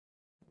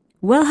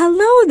Well,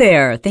 hello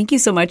there. Thank you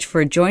so much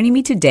for joining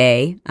me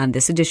today on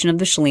this edition of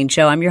The Chalene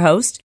Show. I'm your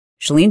host,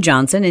 Chalene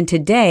Johnson, and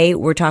today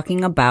we're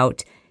talking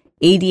about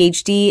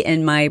ADHD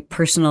and my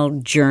personal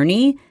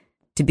journey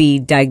to be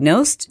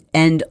diagnosed,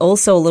 and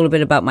also a little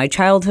bit about my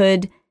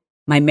childhood,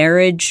 my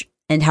marriage,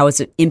 and how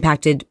it's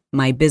impacted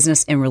my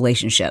business and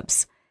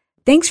relationships.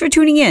 Thanks for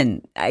tuning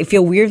in. I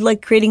feel weird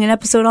like creating an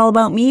episode all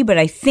about me, but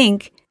I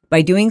think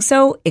by doing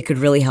so, it could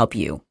really help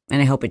you,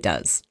 and I hope it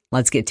does.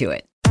 Let's get to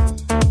it.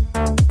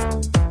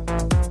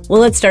 Well,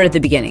 let's start at the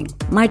beginning.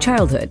 My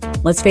childhood.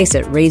 Let's face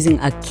it, raising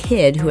a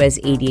kid who has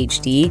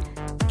ADHD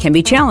can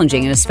be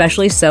challenging, and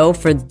especially so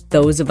for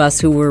those of us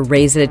who were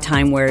raised at a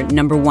time where,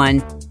 number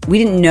one, we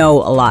didn't know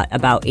a lot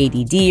about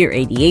ADD or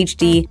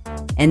ADHD.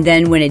 And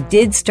then when it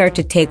did start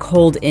to take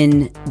hold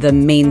in the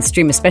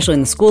mainstream, especially in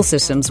the school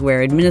systems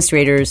where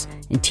administrators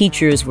and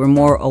teachers were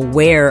more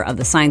aware of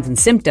the signs and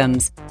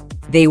symptoms,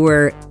 they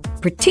were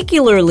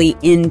particularly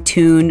in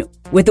tune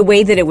with the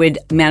way that it would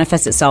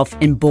manifest itself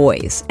in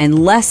boys and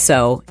less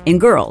so in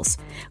girls.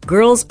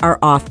 Girls are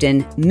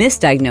often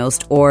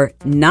misdiagnosed or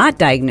not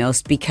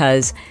diagnosed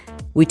because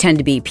we tend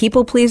to be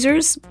people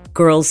pleasers.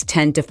 Girls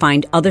tend to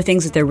find other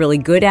things that they're really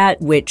good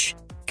at, which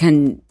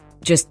can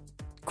just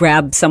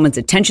grab someone's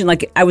attention.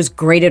 Like, I was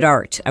great at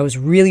art. I was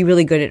really,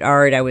 really good at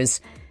art. I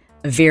was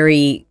a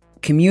very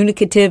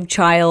communicative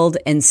child.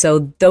 And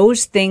so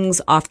those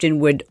things often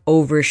would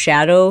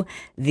overshadow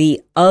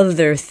the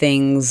other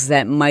things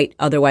that might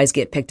otherwise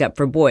get picked up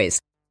for boys.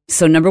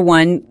 So number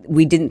one,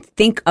 we didn't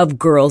think of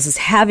girls as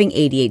having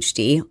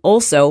ADHD.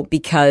 Also,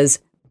 because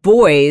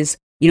boys,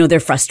 their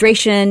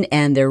frustration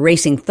and their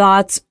racing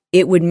thoughts,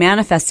 it would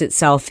manifest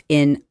itself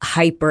in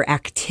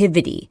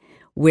hyperactivity,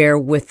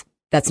 where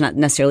that's not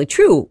necessarily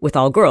true with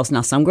all girls.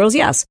 Now, some girls,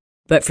 yes.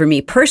 But for me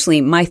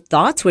personally, my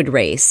thoughts would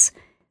race.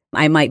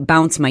 I might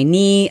bounce my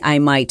knee. I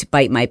might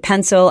bite my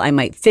pencil. I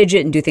might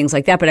fidget and do things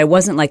like that. But I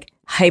wasn't like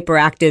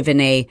hyperactive in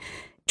a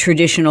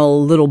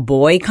traditional little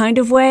boy kind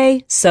of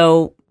way.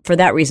 So for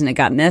that reason, it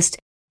got missed.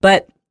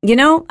 But,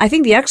 I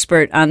think the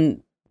expert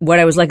on what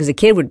I was like as a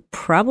kid would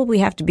probably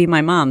have to be my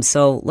mom.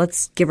 So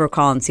let's give her a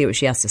call and see what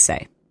she has to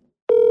say.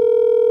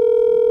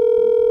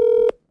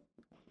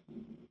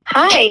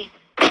 Hi.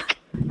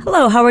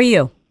 Hello, how are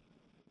you?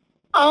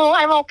 Oh,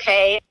 I'm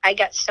okay. I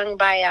got stung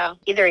by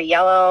either a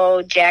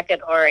yellow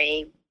jacket or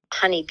a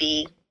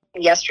honeybee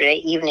yesterday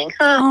evening.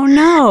 Oh,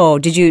 no.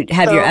 Did you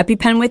have your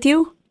EpiPen with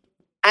you?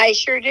 I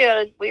sure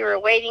did. We were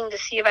waiting to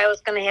see if I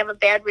was going to have a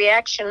bad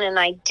reaction, and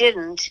I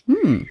didn't.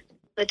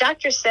 The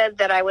doctor said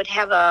that I would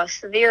have a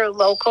severe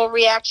local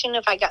reaction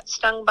if I got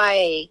stung by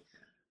a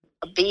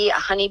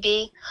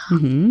honeybee.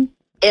 Mm-hmm.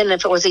 And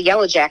if it was a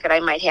yellow jacket, I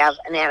might have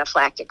an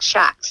anaphylactic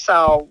shock.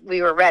 So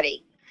we were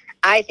ready.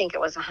 I think it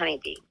was a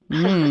honeybee.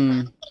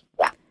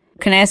 Yeah.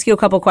 Can I ask you a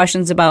couple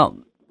questions about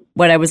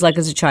what I was like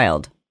as a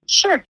child?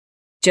 Sure.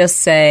 Just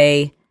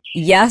say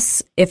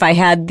yes if I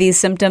had these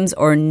symptoms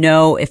or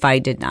no if I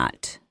did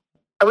not.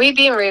 Are we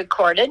being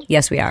recorded?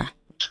 Yes, we are.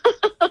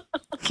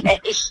 Okay.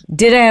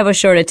 Did I have a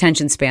short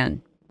attention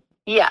span?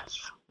 Yes.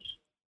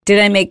 Did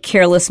I make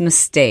careless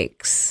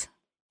mistakes?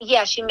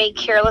 Yes, you made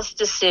careless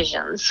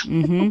decisions.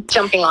 Mm-hmm.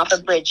 Jumping off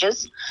of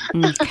bridges.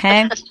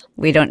 Okay.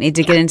 We don't need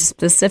to get into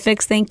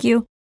specifics, thank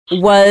you.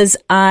 Was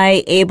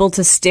I able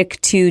to stick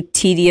to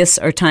tedious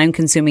or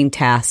time-consuming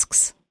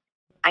tasks?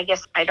 I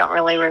guess I don't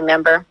really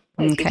remember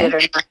if you did or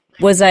not.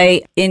 Was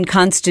I in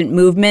constant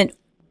movement?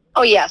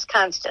 Oh, yes,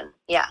 constant,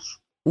 yes.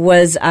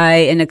 Was I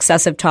an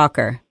excessive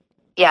talker?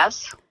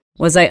 Yes.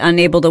 Was I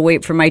unable to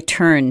wait for my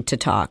turn to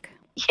talk?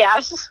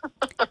 Yes.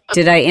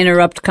 Did I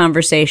interrupt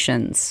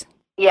conversations?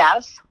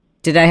 Yes.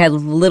 Did I have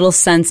little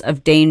sense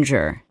of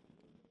danger?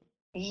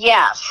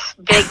 Yes,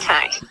 big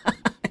time.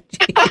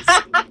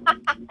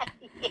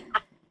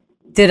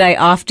 Did I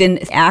often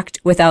act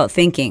without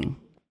thinking?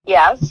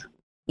 Yes.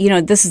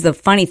 This is the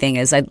funny thing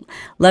is I'd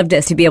love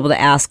to be able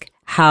to ask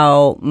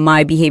how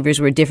my behaviors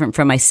were different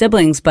from my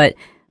siblings, but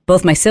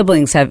both my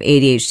siblings have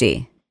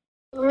ADHD.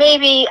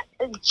 Maybe,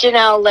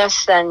 Janelle,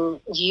 less than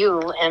you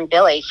and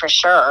Billy for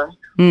sure.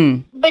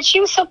 But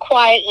she was so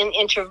quiet and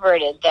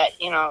introverted that,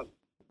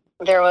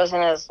 there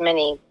wasn't as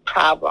many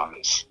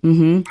problems.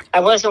 Mm-hmm.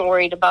 I wasn't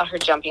worried about her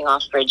jumping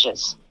off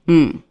bridges.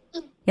 Yeah,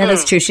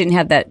 that's true. She didn't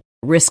have that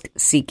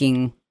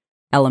risk-seeking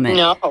element.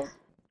 No.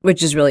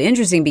 Which is really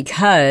interesting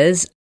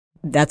because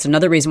that's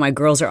another reason why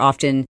girls are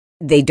often,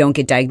 they don't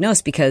get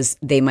diagnosed because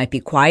they might be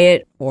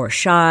quiet or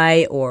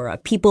shy or a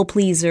people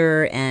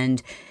pleaser.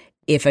 And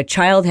if a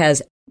child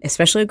has,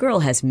 especially a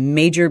girl, has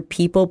major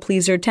people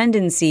pleaser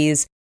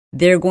tendencies,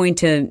 they're going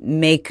to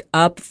make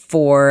up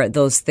for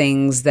those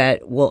things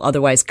that will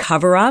otherwise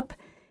cover up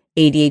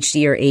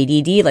ADHD or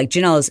ADD. Like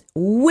Janelle is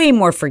way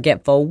more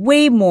forgetful,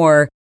 way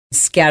more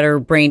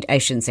scatterbrained. I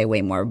shouldn't say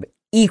way more, but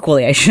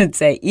equally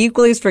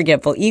as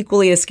forgetful,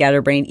 equally as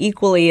scatterbrained,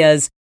 equally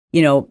as,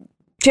 she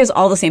has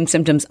all the same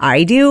symptoms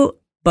I do,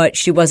 but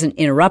she wasn't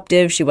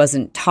interruptive. She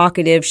wasn't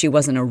talkative. She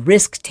wasn't a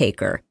risk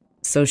taker.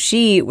 So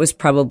she was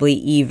probably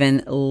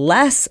even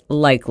less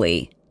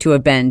likely to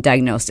have been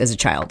diagnosed as a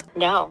child.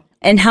 No.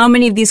 And how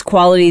many of these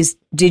qualities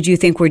did you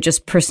think were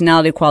just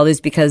personality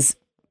qualities? Because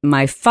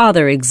my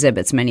father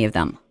exhibits many of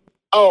them.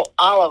 Oh,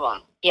 all of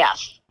them.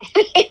 Yes.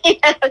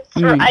 Yes,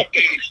 right.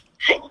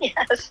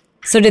 Yes.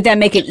 So did that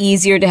make it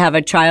easier to have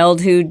a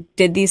child who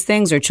did these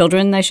things, or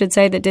children, I should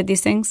say, that did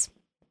these things?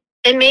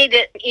 It made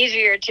it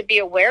easier to be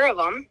aware of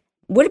them.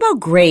 What about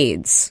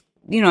grades?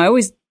 I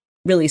always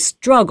really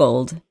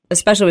struggled,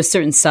 especially with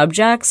certain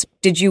subjects.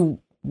 Did you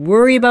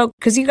worry about,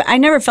 because I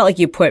never felt like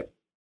you put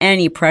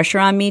any pressure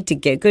on me to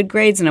get good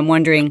grades, and I'm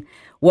wondering,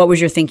 what was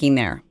your thinking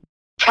there?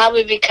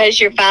 Probably because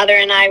your father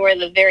and I were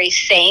the very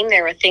same.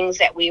 There were things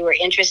that we were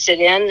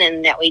interested in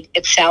and that we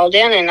excelled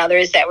in, and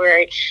others that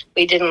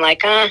we didn't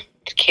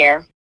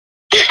care.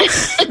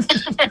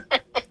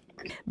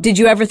 Did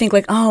you ever think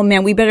like, oh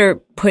man, we better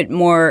put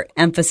more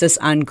emphasis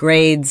on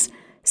grades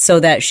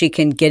so that she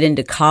can get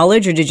into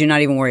college, or did you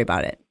not even worry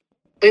about it?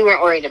 We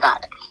weren't worried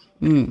about it.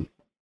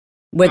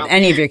 With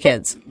any of your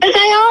kids? Because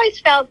I always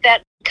felt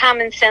that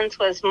common sense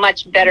was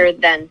much better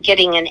than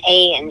getting an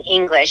A in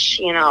English.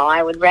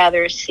 I would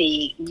rather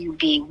see you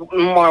be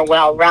more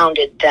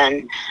well-rounded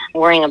than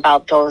worrying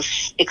about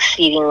those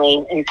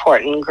exceedingly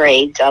important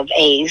grades of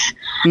A's.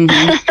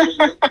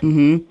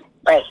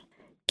 Right.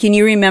 Can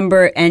you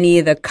remember any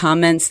of the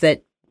comments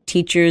that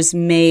teachers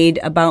made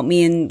about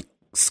me in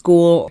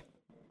school?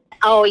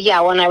 Oh,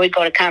 yeah. When I would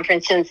go to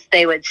conferences,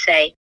 they would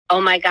say,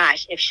 oh, my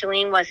gosh, if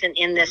Shalene wasn't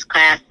in this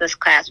class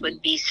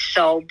would be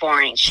so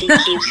boring. She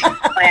keeps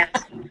class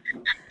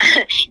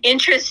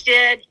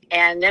interested.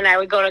 And then I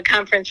would go to a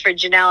conference for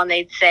Janelle, and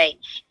they'd say,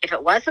 if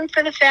it wasn't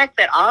for the fact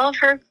that all of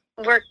her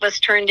work was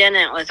turned in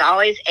and it was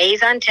always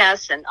A's on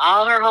tests and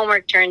all her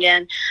homework turned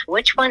in,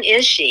 which one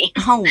is she?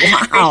 Oh,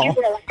 wow.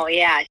 Oh,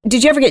 yeah.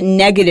 Did you ever get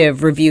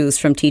negative reviews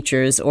from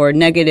teachers or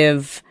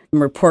negative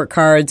report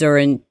cards or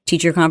in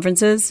teacher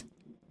conferences?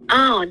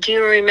 Oh, do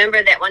you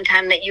remember that one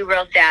time that you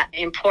wrote that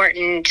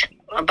important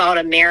about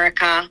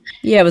America?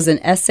 Yeah, it was an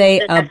essay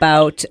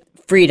about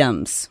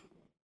freedoms.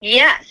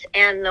 Yes,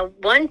 and the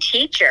one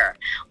teacher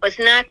was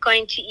not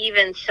going to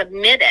even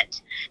submit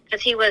it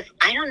because he was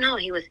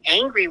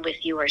angry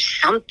with you or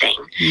something.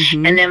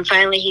 And then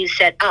finally he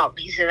said,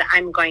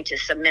 I'm going to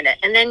submit it.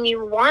 And then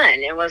you won.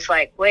 It was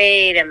like,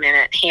 wait a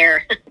minute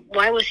here.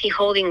 Why was he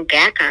holding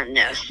back on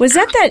this? Was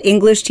that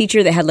English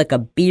teacher that had like a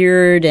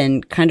beard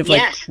and kind of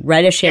like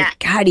reddish hair? Yeah.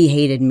 God, he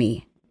hated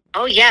me.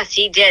 Oh, yes,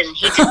 he did.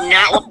 He did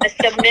not want to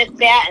submit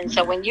that. And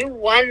so when you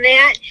won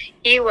that,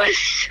 he was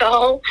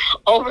so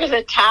over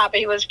the top.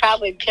 He was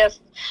probably pissed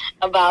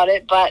about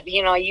it. But,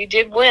 you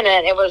did win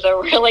it. It was a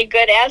really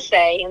good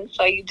essay. And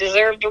so you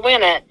deserved to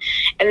win it.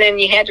 And then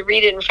you had to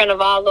read it in front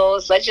of all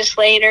those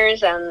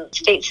legislators and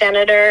state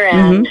senator.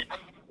 And,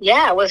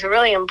 yeah, it was a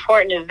really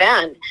important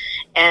event.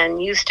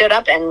 And you stood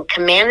up and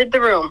commanded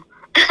the room.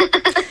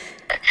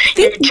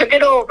 You took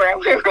it over, and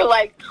we were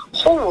like,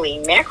 holy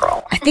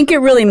mackerel. I think it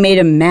really made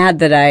him mad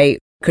that I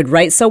could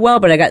write so well,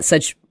 but I got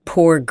such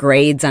poor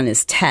grades on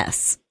his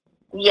tests.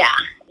 Yeah.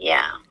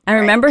 I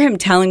remember him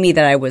telling me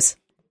that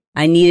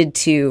I needed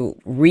to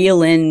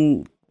reel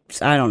in,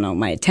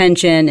 my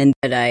attention, and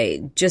that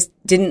I just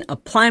didn't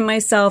apply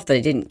myself, that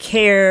I didn't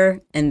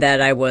care, and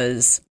that I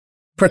was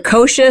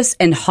precocious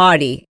and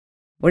haughty.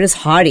 What is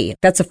haughty?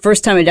 That's the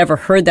first time I'd ever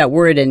heard that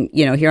word, and,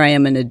 here I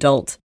am, an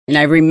adult. And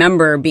I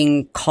remember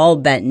being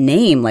called that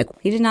name, like,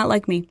 he did not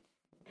like me.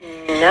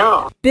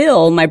 No.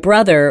 Bill, my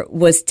brother,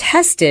 was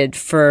tested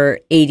for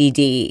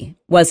ADD,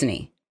 wasn't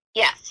he?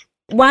 Yes.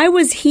 Why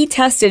was he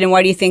tested, and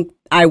why do you think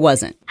I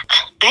wasn't?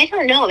 I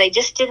don't know. They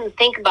just didn't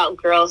think about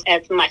girls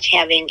as much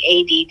having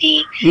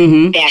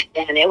ADD back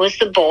then. It was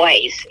the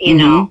boys, you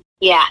know.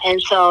 Yeah, and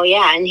so,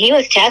 and he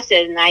was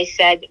tested, and I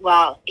said,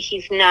 well,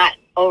 he's not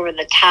over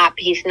the top.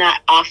 He's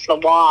not off the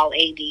wall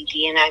ADD,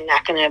 and I'm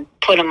not going to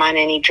put him on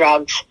any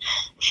drugs.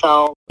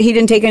 So he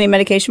didn't take any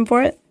medication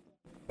for it?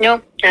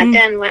 No, not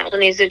then.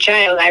 When he was a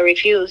child, I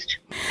refused.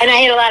 And I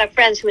had a lot of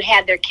friends who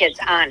had their kids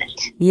on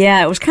it.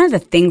 Yeah, it was kind of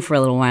the thing for a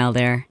little while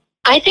there.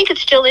 I think it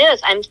still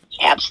is.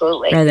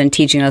 Absolutely. Rather than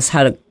teaching us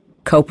how to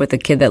cope with a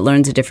kid that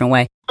learns a different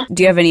way.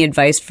 Do you have any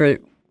advice for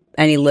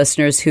any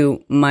listeners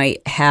who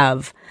might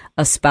have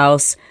a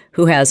spouse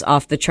who has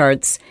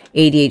off-the-charts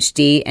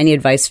ADHD? Any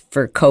advice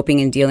for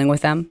coping and dealing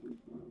with them?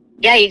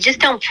 Yeah, you just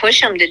don't push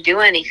them to do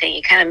anything.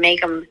 You kind of make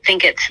them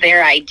think it's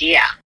their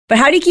idea. But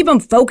how do you keep them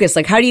focused?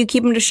 Like, how do you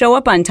keep them to show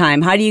up on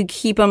time? How do you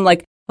keep them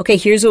like, okay,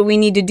 here's what we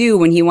need to do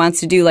when he wants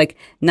to do like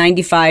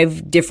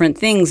 95 different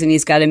things and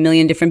he's got a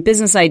million different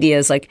business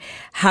ideas? Like,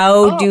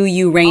 how do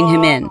you rein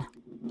him in?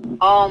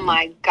 Oh,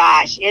 my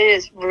gosh. It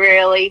is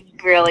really,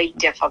 really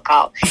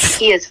difficult.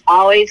 He has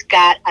always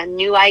got a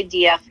new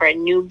idea for a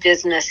new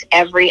business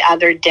every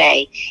other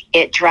day.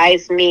 It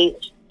drives me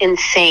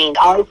insane.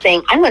 Always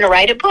saying, I'm going to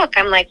write a book.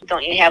 I'm like,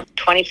 don't you have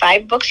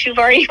 25 books you've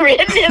already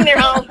written? And they're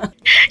all,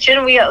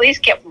 shouldn't we at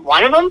least get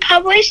one of them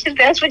published if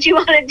that's what you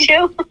want to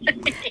do?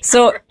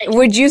 So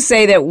would you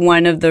say that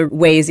one of the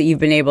ways that you've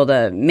been able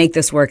to make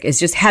this work is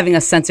just having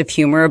a sense of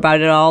humor about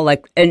it all,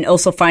 like, and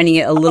also finding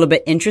it a little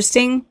bit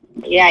interesting?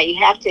 Yeah, you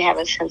have to have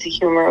a sense of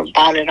humor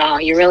about it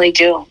all. You really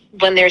do.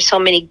 when there's so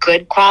many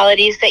good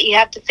qualities that you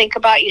have to think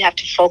about. You have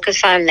to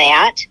focus on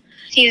that.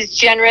 He's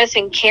generous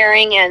and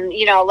caring, and,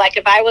 like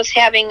if I was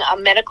having a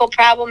medical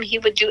problem, he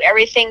would do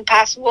everything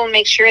possible and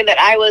make sure that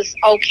I was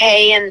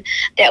okay and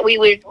that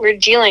we're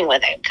dealing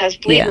with it. Because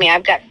believe me,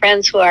 I've got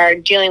friends who are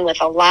dealing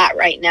with a lot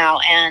right now,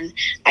 and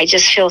I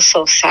just feel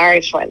so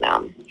sorry for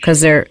them.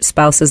 Because their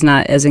spouse is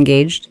not as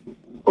engaged?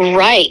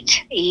 Right.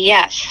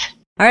 Yes.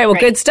 All right. Well,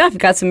 Good stuff.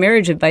 Got some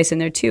marriage advice in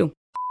there, too.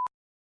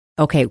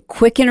 Okay.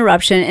 Quick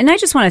interruption. And I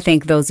just want to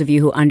thank those of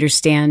you who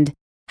understand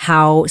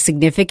how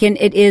significant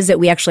it is that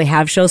we actually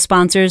have show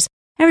sponsors.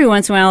 Every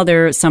once in a while,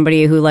 there's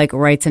somebody who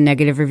writes a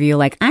negative review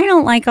like, I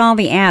don't like all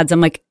the ads. I'm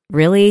like,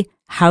 really?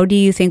 How do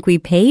you think we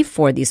pay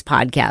for these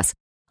podcasts?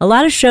 A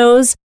lot of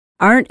shows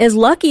aren't as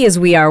lucky as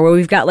we are, where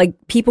we've got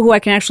people who I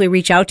can actually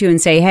reach out to and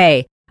say,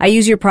 hey, I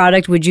use your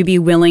product. Would you be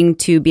willing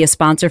to be a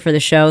sponsor for the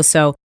show?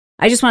 So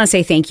I just want to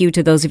say thank you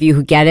to those of you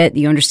who get it.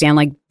 You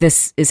understand,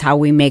 this is how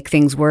we make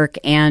things work.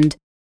 And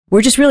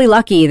we're just really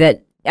lucky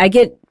that I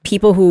get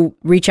people who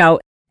reach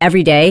out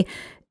every day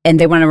and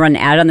they want to run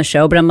an ad on the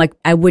show, but I'm like,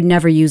 I would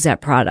never use that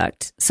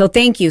product. So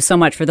thank you so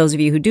much for those of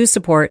you who do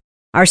support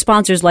our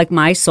sponsors like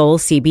My Soul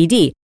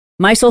CBD.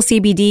 My Soul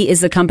CBD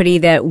is the company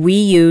that we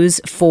use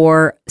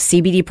for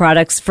CBD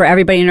products for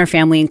everybody in our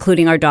family,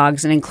 including our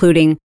dogs and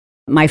including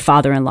my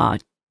father-in-law.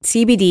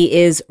 CBD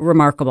is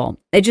remarkable.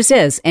 It just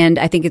is. And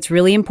I think it's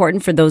really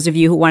important for those of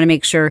you who want to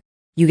make sure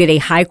you get a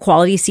high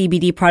quality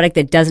CBD product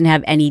that doesn't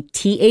have any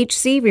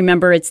THC.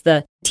 Remember, it's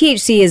the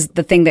THC is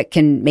the thing that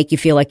can make you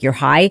feel like you're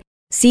high.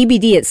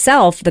 CBD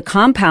itself, the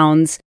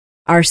compounds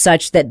are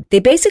such that they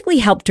basically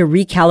help to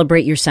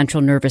recalibrate your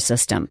central nervous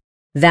system.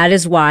 That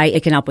is why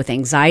it can help with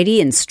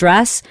anxiety and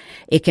stress.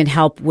 It can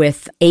help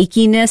with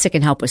achiness. It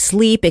can help with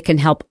sleep. It can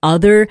help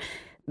other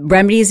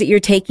remedies that you're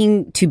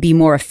taking to be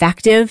more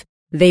effective.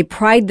 They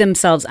pride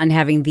themselves on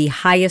having the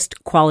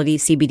highest quality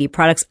CBD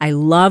products. I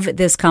love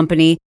this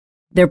company.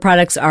 Their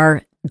products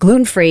are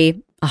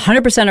gluten-free,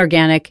 100%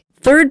 organic,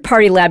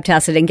 third-party lab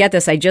tested. And get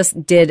this, I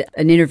just did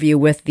an interview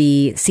with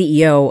the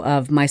CEO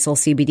of My Soul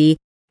CBD,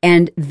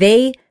 and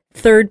they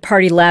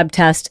third-party lab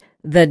test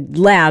the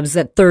labs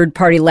that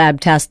third-party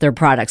lab test their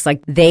products.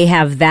 They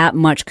have that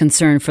much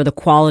concern for the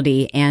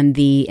quality and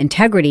the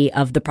integrity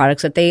of the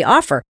products that they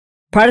offer.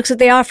 They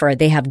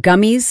have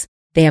gummies.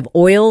 They have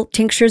oil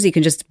tinctures. You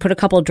can just put a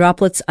couple of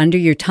droplets under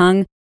your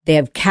tongue. They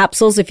have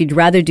capsules if you'd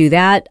rather do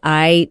that.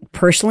 I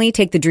personally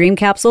take the Dream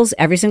capsules.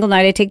 Every single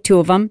night I take 2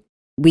 of them.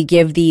 We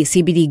give the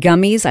CBD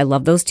gummies. I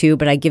love those too,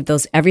 but I give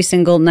those every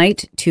single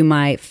night to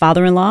my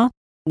father-in-law.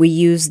 We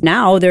use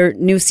now their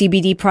new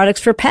CBD products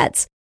for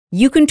pets.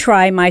 You can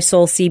try My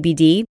Soul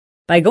CBD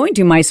by going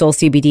to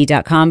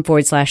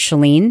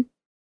mysoulcbd.com/Chalene.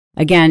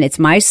 Again, it's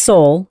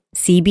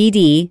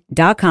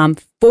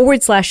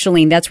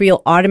mysoulcbd.com/Chalene. That's where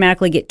you'll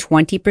automatically get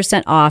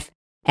 20% off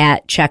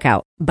at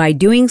checkout. By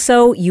doing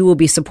so, you will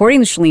be supporting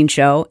the Chalene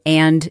Show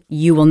and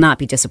you will not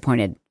be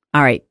disappointed.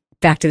 All right,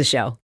 back to the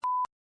show.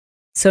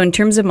 So in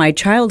terms of my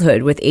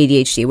childhood with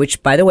ADHD,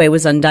 which by the way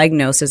was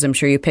undiagnosed, as I'm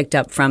sure you picked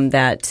up from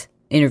that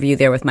interview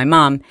there with my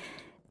mom,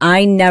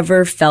 I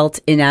never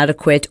felt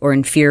inadequate or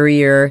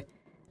inferior.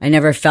 I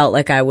never felt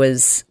like I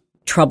was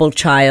troubled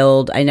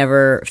child. I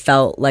never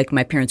felt like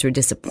my parents were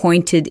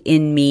disappointed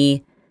in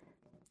me.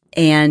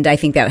 And I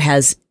think that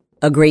has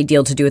a great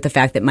deal to do with the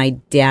fact that my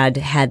dad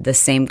had the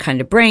same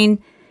kind of brain.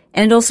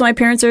 And also my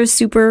parents are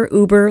super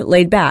uber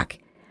laid back.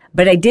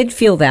 But I did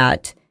feel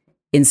that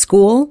in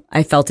school.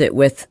 I felt it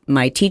with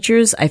my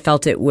teachers. I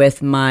felt it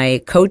with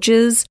my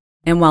coaches.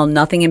 And while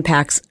nothing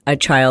impacts a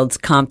child's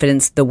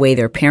confidence the way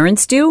their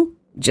parents do,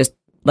 just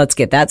let's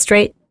get that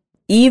straight.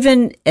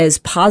 Even as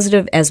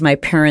positive as my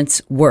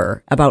parents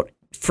were about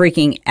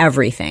freaking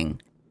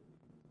everything,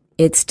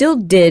 it still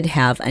did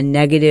have a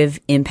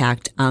negative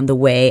impact on the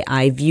way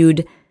I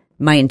viewed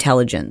my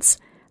intelligence.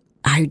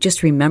 I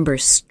just remember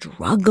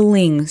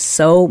struggling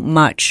so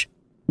much,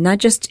 not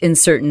just in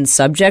certain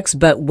subjects,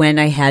 but when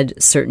I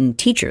had certain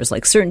teachers.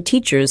 Certain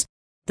teachers,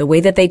 the way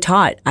that they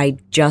taught, I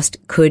just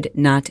could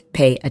not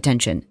pay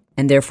attention.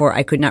 And therefore,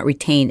 I could not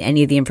retain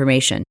any of the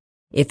information.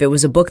 If it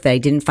was a book that I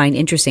didn't find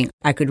interesting,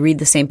 I could read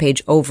the same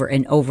page over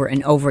and over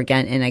and over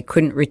again, and I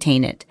couldn't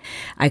retain it.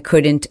 I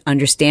couldn't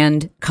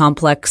understand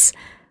complex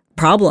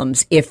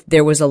problems if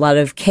there was a lot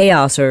of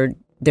chaos or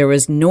there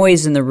was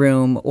noise in the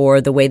room or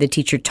the way the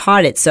teacher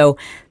taught it. So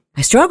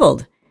I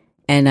struggled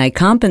and I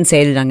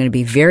compensated. I'm going to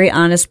be very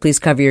honest. Please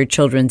cover your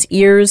children's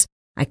ears.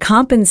 I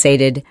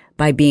compensated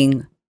by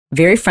being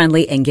very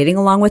friendly and getting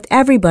along with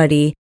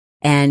everybody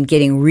and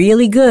getting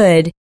really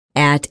good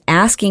at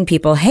asking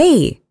people,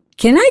 hey,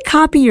 can I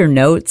copy your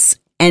notes?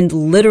 And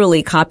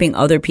literally copying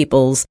other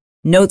people's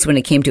notes when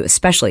it came to,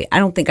 especially, I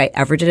don't think I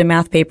ever did a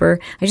math paper.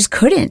 I just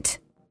couldn't.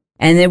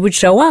 And it would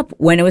show up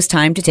when it was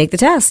time to take the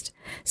test.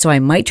 So I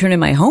might turn in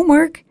my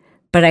homework,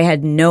 but I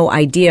had no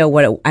idea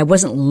I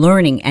wasn't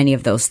learning any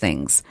of those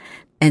things.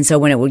 And so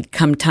when it would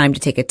come time to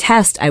take a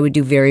test, I would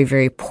do very,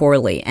 very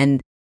poorly. And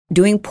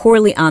doing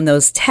poorly on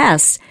those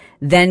tests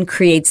then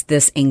creates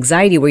this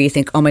anxiety where you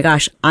think, oh my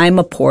gosh, I'm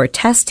a poor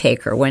test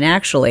taker, when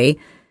actually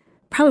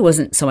probably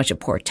wasn't so much a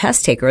poor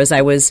test taker as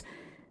I was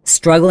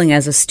struggling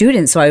as a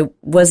student. So I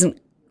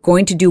wasn't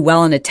going to do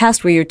well on a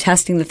test where you're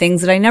testing the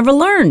things that I never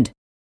learned.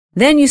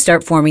 Then you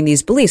start forming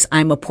these beliefs.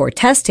 I'm a poor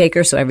test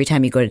taker. So every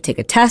time you go to take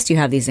a test, you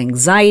have these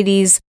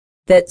anxieties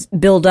that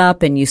build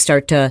up and you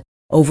start to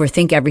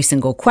overthink every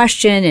single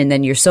question. And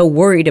then you're so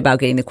worried about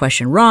getting the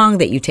question wrong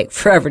that you take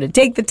forever to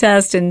take the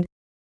test. And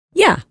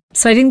yeah,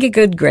 so I didn't get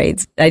good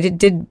grades. I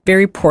did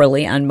very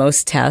poorly on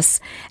most tests.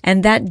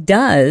 And that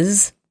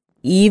does,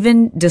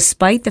 even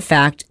despite the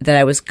fact that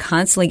I was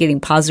constantly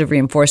getting positive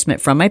reinforcement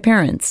from my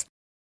parents,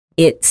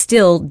 it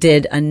still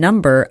did a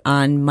number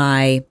on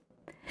my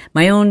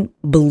own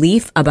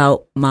belief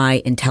about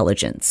my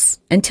intelligence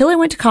until I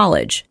went to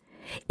college.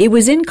 It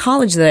was in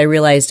college that I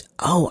realized,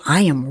 oh,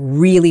 I am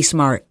really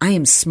smart. I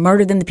am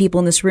smarter than the people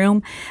in this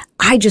room.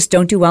 I just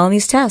don't do well on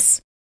these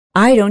tests.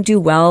 I don't do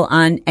well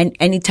on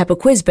any type of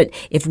quiz. But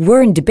if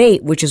we're in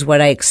debate, which is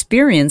what I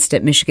experienced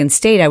at Michigan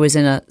State, I was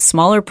in a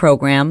smaller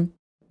program,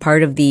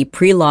 part of the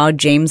pre-law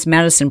James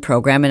Madison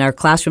program, and our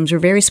classrooms were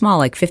very small,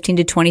 like 15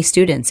 to 20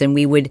 students, and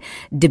we would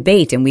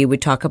debate and we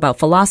would talk about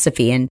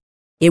philosophy. And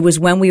it was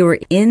when we were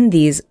in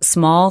these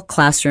small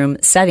classroom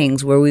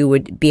settings where we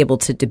would be able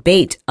to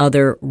debate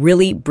other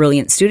really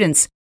brilliant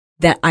students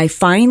that I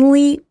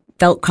finally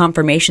felt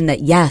confirmation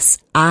that, yes,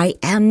 I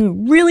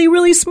am really,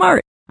 really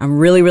smart. I'm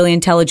really, really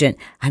intelligent.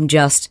 I'm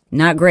just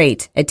not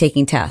great at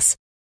taking tests.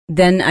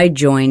 Then I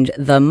joined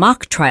the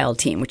mock trial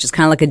team, which is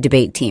kind of like a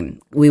debate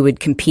team. We would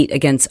compete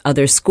against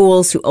other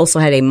schools who also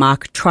had a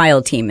mock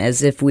trial team,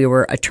 as if we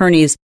were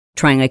attorneys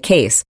trying a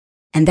case.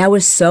 And that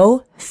was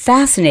so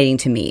fascinating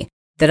to me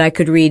that I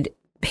could read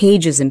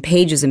pages and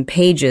pages and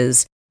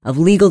pages of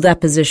legal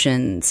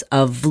depositions,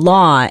 of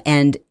law,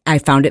 and I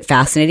found it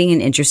fascinating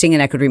and interesting,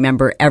 and I could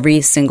remember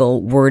every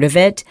single word of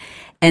it.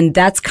 And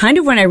that's kind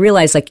of when I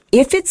realized, like,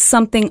 if it's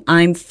something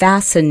I'm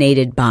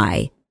fascinated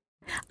by,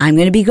 I'm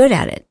going to be good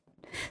at it.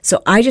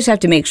 So I just have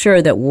to make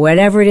sure that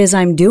whatever it is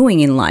I'm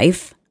doing in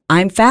life,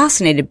 I'm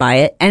fascinated by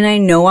it and I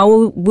know I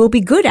will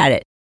be good at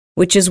it,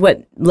 which is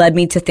what led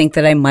me to think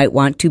that I might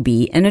want to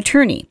be an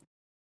attorney.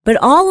 But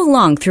all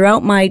along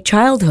throughout my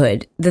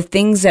childhood, the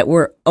things that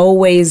were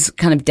always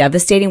kind of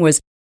devastating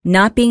was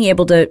not being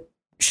able to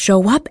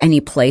show up any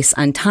place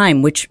on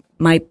time, which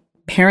my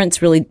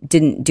parents really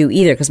didn't do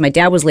either because my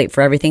dad was late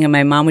for everything and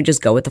my mom would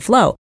just go with the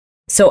flow.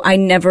 So I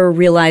never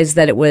realized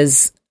that it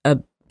was a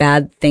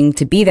bad thing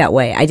to be that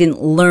way. I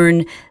didn't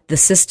learn the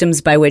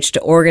systems by which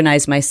to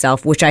organize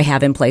myself, which I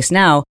have in place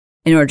now,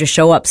 in order to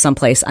show up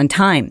someplace on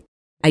time.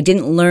 I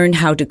didn't learn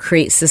how to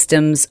create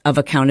systems of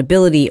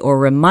accountability or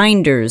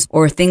reminders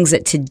or things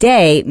that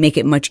today make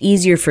it much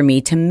easier for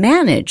me to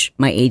manage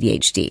my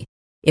ADHD.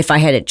 If I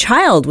had a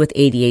child with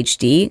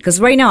ADHD, because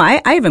right now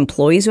I have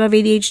employees who have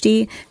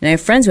ADHD and I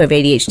have friends who have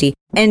ADHD,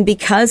 and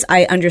because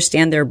I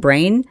understand their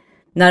brain,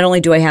 not only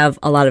do I have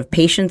a lot of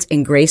patience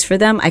and grace for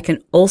them, I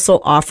can also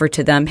offer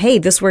to them, hey,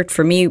 this worked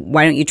for me.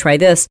 Why don't you try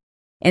this?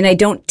 And I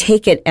don't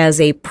take it as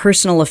a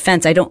personal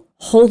offense. I don't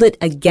hold it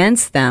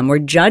against them or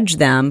judge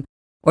them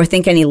or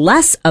think any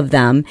less of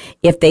them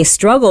if they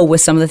struggle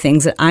with some of the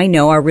things that I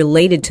know are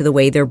related to the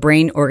way their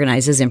brain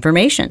organizes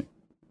information.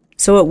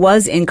 So it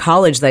was in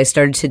college that I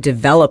started to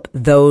develop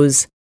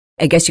those,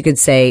 I guess you could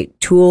say,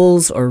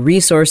 tools or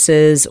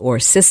resources or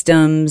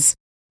systems,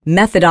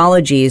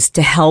 methodologies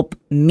to help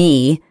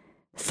me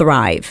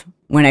thrive.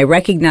 When I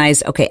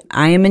recognize, okay,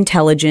 I am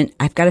intelligent,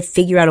 I've got to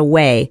figure out a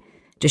way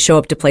to show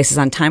up to places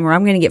on time or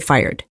I'm going to get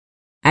fired.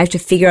 I have to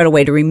figure out a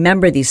way to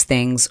remember these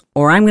things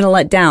or I'm going to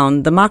let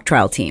down the mock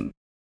trial team.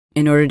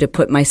 In order to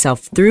put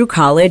myself through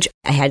college,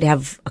 I had to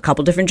have a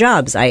couple different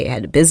jobs. I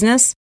had a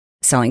business,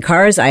 selling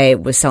cars. I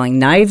was selling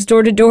knives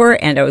door to door,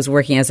 and I was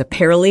working as a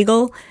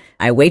paralegal.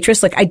 I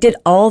waitress. Like, I did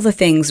all the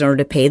things in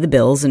order to pay the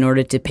bills, in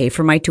order to pay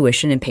for my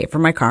tuition and pay for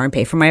my car and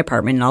pay for my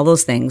apartment and all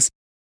those things.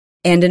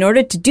 And in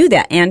order to do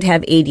that and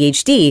have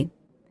ADHD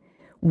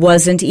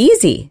wasn't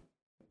easy.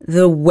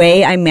 The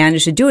way I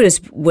managed to do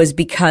it was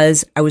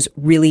because I was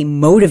really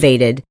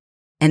motivated,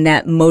 and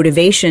that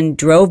motivation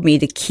drove me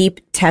to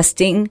keep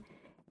testing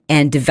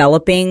and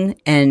developing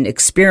and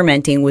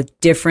experimenting with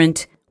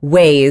different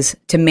ways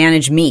to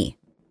manage me.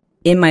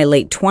 In my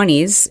late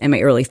 20s and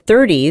my early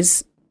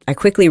 30s, I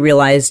quickly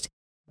realized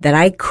that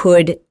I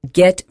could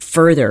get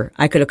further,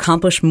 I could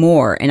accomplish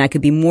more, and I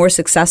could be more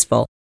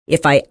successful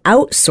if I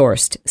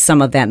outsourced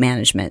some of that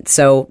management.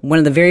 So one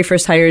of the very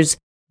first hires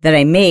that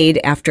I made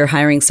after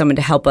hiring someone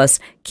to help us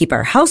keep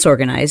our house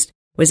organized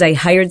was I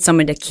hired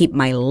someone to keep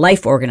my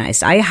life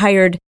organized. I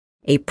hired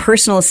a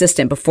personal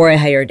assistant before I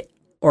hired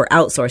or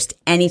outsourced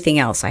anything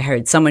else. I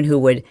hired someone who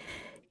would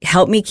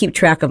help me keep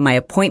track of my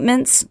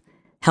appointments,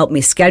 help me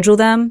schedule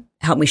them,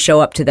 help me show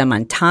up to them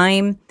on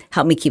time,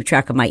 help me keep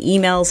track of my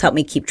emails, help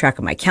me keep track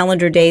of my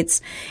calendar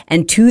dates.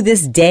 And to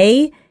this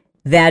day,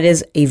 that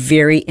is a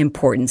very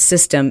important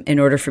system in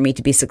order for me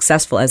to be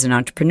successful as an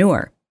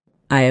entrepreneur.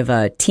 I have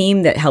a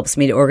team that helps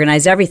me to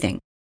organize everything.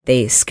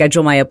 They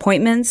schedule my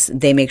appointments.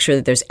 They make sure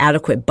that there's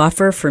adequate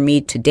buffer for me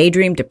to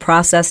daydream, to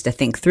process, to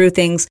think through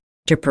things,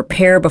 to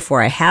prepare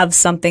before I have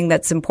something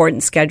that's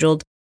important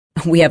scheduled.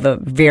 We have a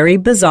very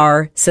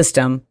bizarre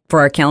system for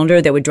our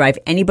calendar that would drive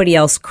anybody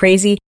else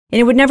crazy, and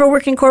it would never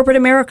work in corporate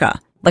America.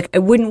 Like,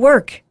 it wouldn't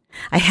work.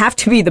 I have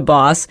to be the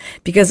boss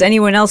because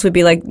anyone else would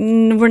be like,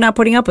 we're not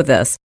putting up with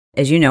this.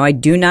 As you know, I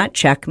do not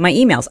check my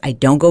emails. I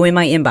don't go in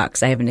my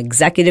inbox. I have an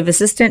executive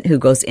assistant who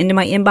goes into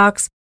my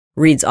inbox,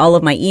 reads all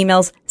of my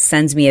emails,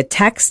 sends me a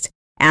text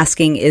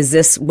asking, is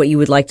this what you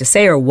would like to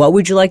say, or what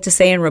would you like to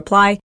say in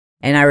reply?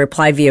 And I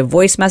reply via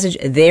voice message.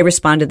 They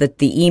responded to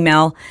the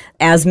email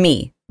as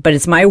me, but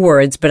it's my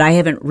words, but I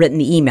haven't written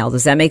the email.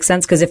 Does that make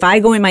sense? Because if I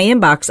go in my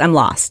inbox, I'm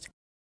lost.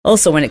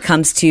 Also, when it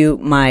comes to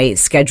my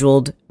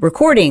scheduled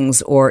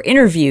recordings or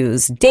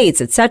interviews,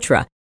 dates,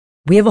 etc.,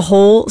 we have a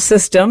whole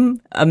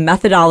system, a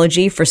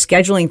methodology for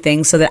scheduling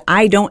things so that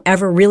I don't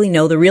ever really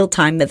know the real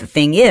time that the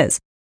thing is.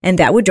 And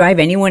that would drive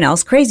anyone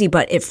else crazy,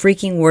 but it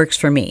freaking works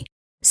for me.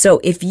 So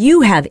if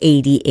you have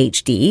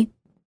ADHD,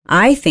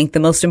 I think the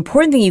most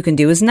important thing you can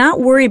do is not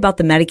worry about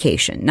the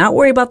medication, not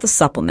worry about the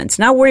supplements,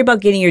 not worry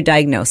about getting your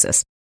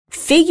diagnosis.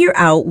 Figure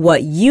out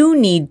what you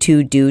need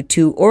to do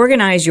to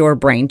organize your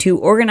brain, to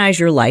organize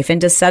your life,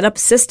 and to set up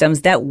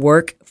systems that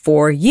work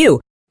for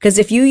you. Because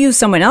if you use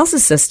someone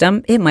else's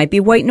system, it might be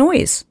white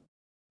noise.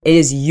 It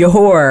is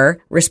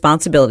your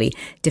responsibility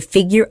to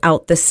figure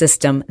out the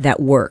system that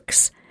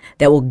works,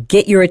 that will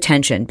get your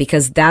attention,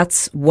 because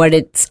that's what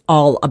it's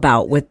all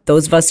about. With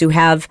those of us who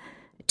have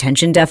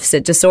attention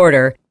deficit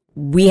disorder,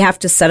 we have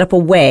to set up a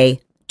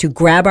way to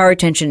grab our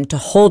attention, to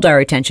hold our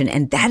attention,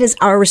 and that is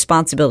our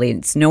responsibility.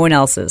 It's no one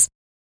else's.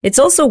 It's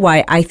also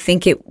why I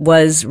think it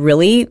was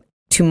really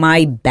to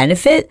my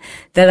benefit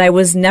that I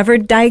was never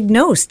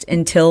diagnosed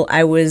until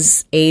I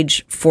was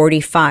age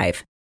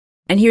 45.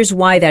 And here's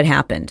why that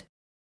happened.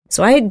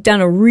 So I had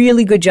done a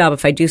really good job,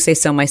 if I do say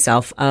so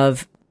myself,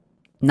 of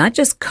not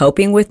just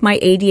coping with my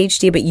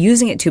ADHD, but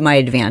using it to my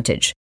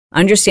advantage,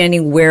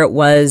 understanding where it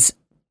was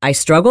I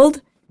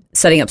struggled,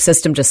 setting up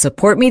system to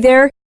support me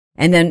there,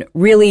 and then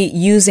really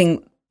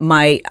using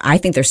I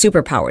think they're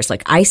superpowers.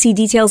 Like, I see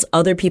details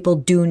other people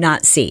do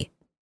not see.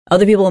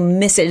 Other people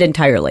miss it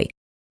entirely.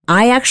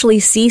 I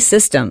actually see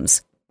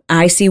systems.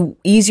 I see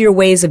easier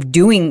ways of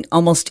doing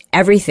almost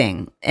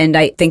everything. And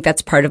I think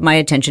that's part of my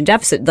attention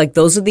deficit. Like,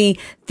 those are the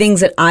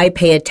things that I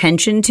pay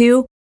attention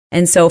to.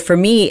 And so for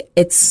me,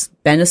 it's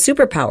been a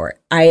superpower.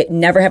 I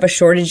never have a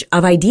shortage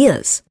of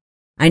ideas.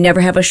 I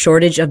never have a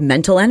shortage of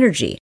mental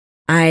energy.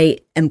 I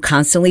am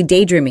constantly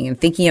daydreaming and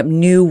thinking up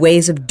new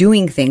ways of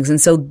doing things.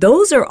 And so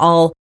those are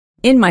all,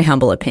 in my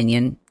humble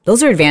opinion,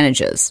 those are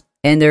advantages.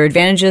 And they're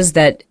advantages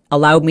that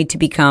allowed me to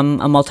become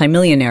a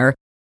multimillionaire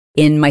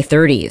in my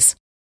 30s.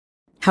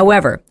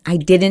 However, I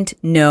didn't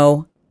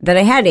know that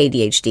I had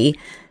ADHD,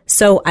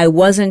 so I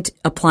wasn't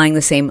applying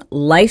the same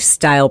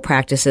lifestyle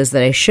practices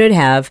that I should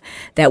have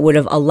that would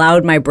have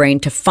allowed my brain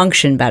to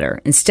function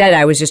better. Instead,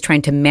 I was just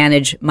trying to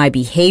manage my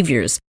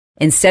behaviors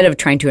instead of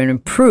trying to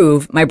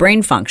improve my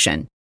brain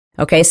function.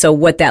 Okay, so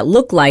what that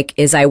looked like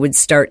is I would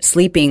start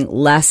sleeping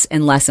less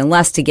and less and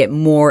less to get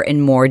more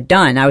and more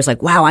done. I was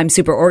like, wow, I'm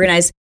super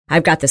organized.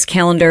 I've got this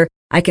calendar.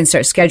 I can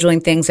start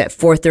scheduling things at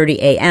 4:30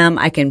 a.m.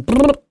 I can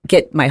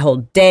get my whole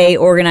day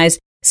organized,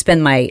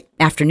 spend my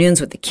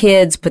afternoons with the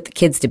kids, put the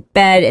kids to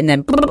bed, and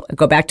then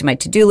go back to my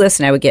to-do list,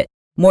 and I would get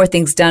more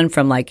things done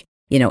from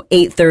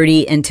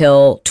 8:30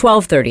 until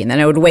 12:30, and then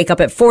I would wake up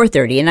at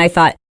 4:30, and I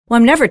thought, well,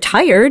 I'm never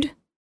tired,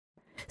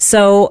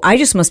 so I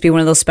just must be one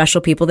of those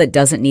special people that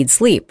doesn't need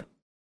sleep.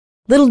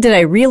 Little did I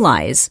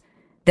realize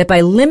that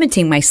by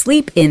limiting my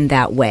sleep in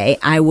that way,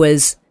 I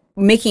was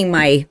making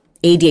my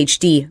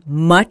ADHD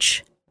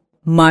much,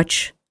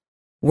 much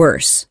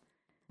worse.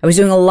 I was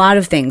doing a lot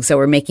of things that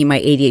were making my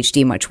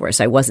ADHD much worse.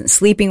 I wasn't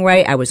sleeping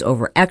right. I was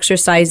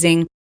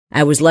over-exercising.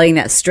 I was letting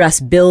that stress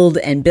build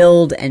and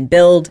build and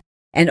build.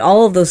 And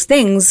all of those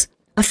things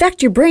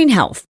affect your brain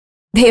health.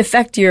 They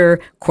affect your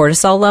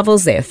cortisol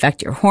levels. They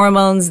affect your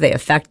hormones. They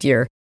affect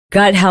your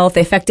gut health.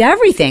 They affect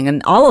everything.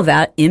 And all of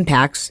that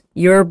impacts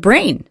your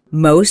brain,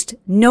 most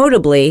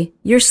notably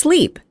your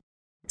sleep.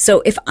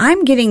 So if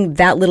I'm getting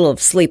that little of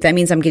sleep, that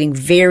means I'm getting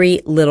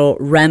very little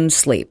REM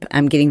sleep.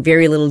 I'm getting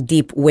very little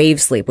deep wave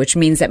sleep, which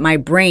means that my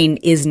brain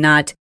is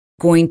not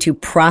going to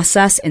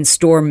process and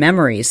store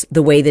memories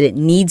the way that it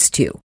needs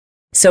to.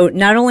 So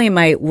not only am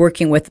I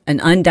working with an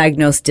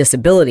undiagnosed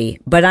disability,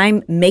 but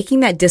I'm making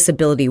that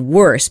disability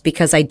worse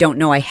because I don't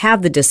know I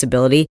have the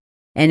disability.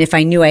 And if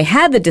I knew I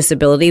had the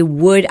disability,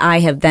 would I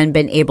have then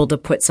been able to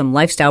put some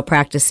lifestyle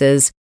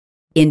practices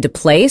into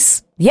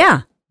place?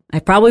 Yeah, I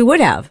probably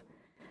would have.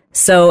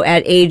 So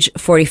at age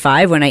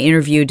 45, when I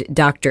interviewed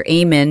Dr.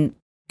 Amen,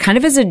 kind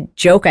of as a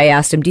joke, I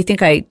asked him, do you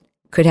think I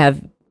could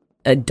have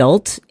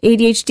adult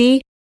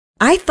ADHD?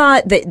 I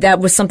thought that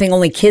was something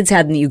only kids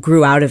had and that you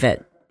grew out of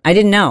it. I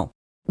didn't know.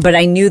 But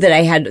I knew that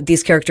I had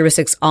these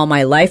characteristics all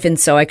my life. And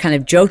so I kind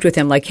of joked with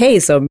him like, hey,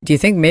 so do you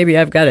think maybe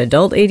I've got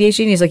adult ADHD?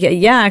 And he's like,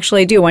 yeah,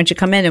 actually I do. Why don't you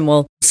come in and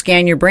we'll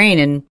scan your brain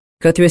and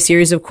go through a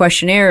series of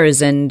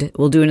questionnaires and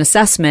we'll do an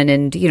assessment.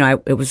 And,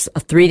 it was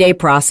a 3-day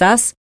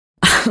process.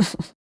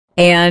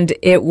 And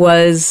it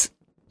was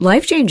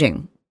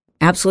life-changing,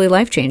 absolutely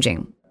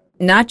life-changing.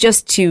 not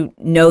just to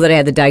know that I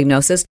had the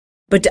diagnosis,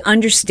 but to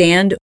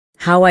understand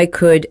how I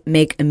could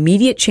make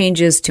immediate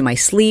changes to my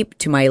sleep,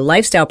 to my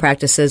lifestyle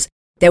practices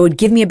that would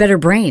give me a better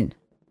brain.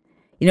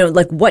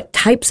 Like what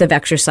types of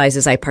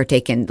exercises I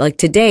partake in. Like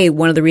today,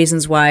 one of the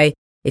reasons why,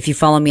 if you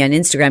follow me on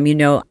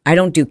Instagram, I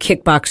don't do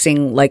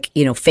kickboxing like,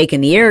 fake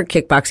in the air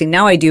kickboxing.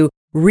 Now I do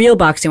real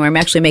boxing where I'm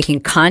actually making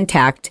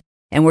contact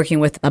and working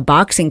with a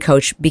boxing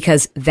coach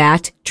because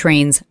that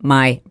trains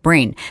my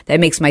brain. That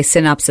makes my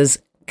synapses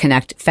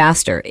connect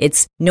faster.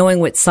 It's knowing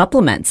what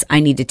supplements I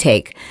need to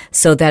take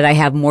so that I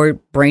have more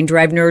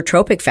brain-derived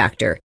neurotropic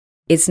factor.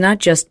 It's not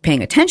just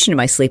paying attention to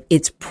my sleep,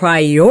 it's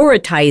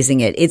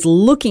prioritizing it. It's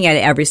looking at it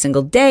every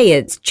single day.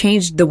 It's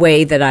changed the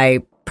way that I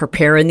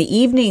prepare in the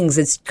evenings.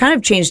 It's kind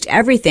of changed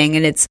everything,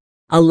 and it's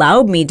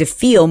allowed me to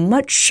feel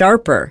much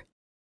sharper.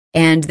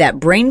 And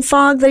that brain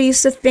fog that I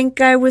used to think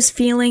I was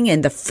feeling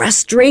and the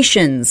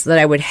frustrations that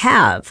I would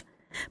have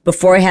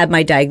before I had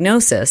my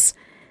diagnosis,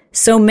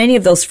 so many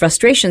of those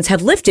frustrations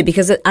have lifted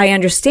because I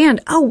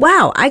understand, oh,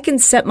 wow, I can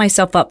set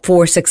myself up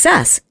for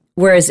success.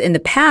 Whereas in the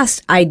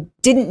past, I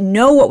didn't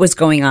know what was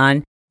going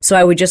on. So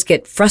I would just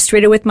get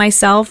frustrated with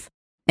myself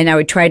and I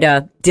would try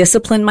to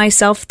discipline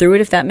myself through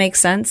it, if that makes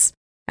sense.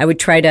 I would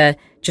try to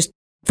just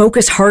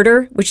focus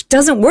harder, which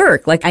doesn't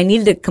work. Like I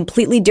needed a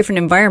completely different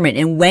environment.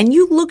 And when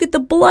you look at the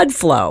blood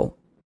flow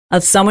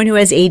of someone who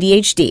has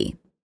ADHD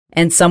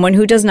and someone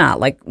who does not,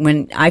 like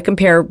when I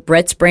compare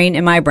Brett's brain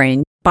and my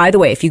brain, by the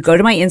way, if you go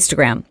to my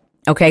Instagram,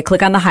 okay,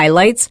 click on the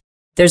highlights,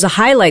 there's a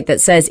highlight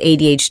that says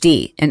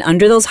ADHD. And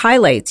under those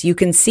highlights, you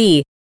can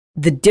see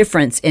the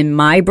difference in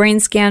my brain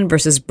scan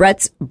versus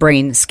Brett's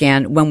brain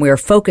scan when we were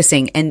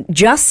focusing. And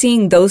just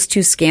seeing those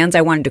two scans,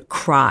 I wanted to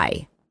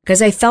cry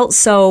because I felt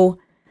so,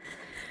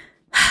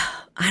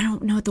 I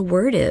don't know what the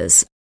word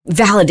is.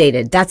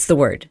 Validated. That's the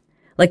word.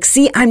 Like,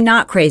 see, I'm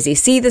not crazy.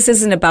 See, this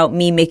isn't about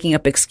me making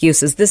up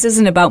excuses. This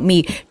isn't about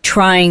me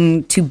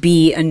trying to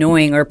be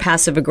annoying or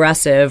passive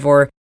aggressive,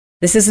 or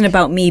this isn't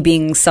about me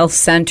being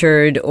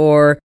self-centered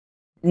or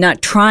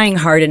not trying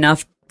hard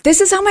enough. This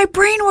is how my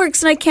brain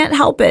works and I can't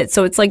help it.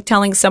 So it's like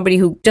telling somebody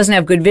who doesn't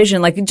have good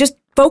vision, like, just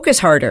focus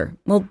harder.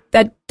 Well,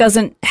 that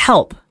doesn't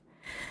help.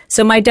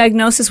 So my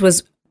diagnosis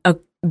was a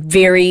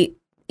very,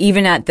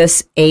 even at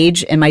this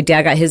age, and my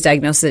dad got his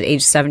diagnosis at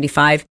age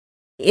 75,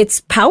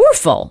 it's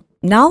powerful.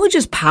 Knowledge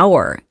is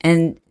power,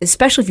 and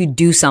especially if you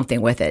do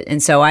something with it.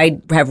 And so I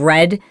have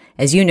read,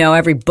 as you know,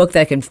 every book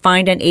that I can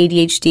find on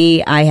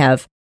ADHD. I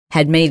have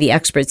had many of the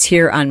experts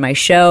here on my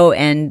show,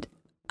 and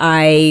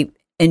I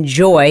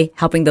enjoy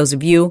helping those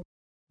of you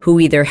who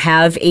either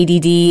have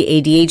ADD,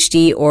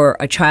 ADHD, or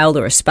a child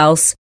or a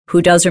spouse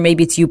who does, or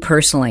maybe it's you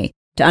personally,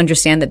 to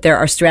understand that there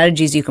are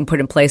strategies you can put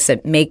in place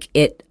that make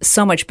it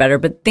so much better.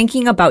 But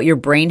thinking about your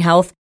brain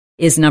health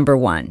is number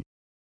one.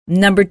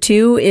 Number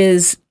two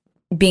is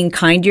being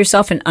kind to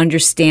yourself and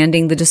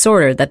understanding the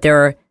disorder, that there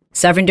are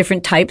 7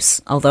 different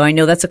types, although I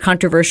know that's a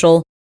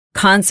controversial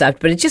concept,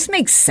 but it just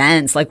makes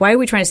sense. Like, why are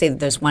we trying to say that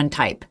there's one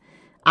type?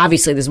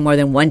 Obviously, there's more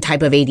than one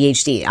type of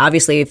ADHD.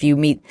 Obviously, if you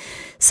meet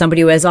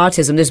somebody who has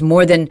autism, there's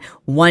more than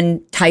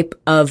one type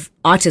of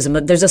autism.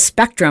 But there's a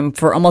spectrum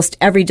for almost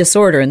every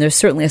disorder, and there's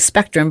certainly a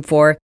spectrum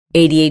for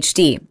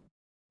ADHD.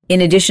 In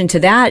addition to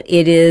that,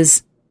 it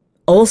is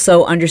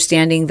also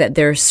understanding that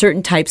there are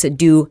certain types that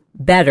do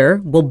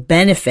better, will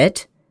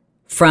benefit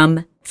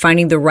from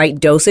finding the right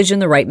dosage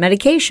and the right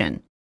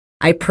medication.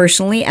 I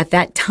personally, at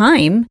that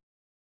time,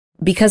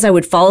 because I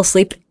would fall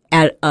asleep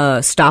at a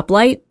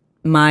stoplight,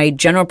 my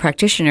general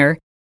practitioner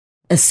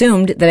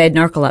assumed that I had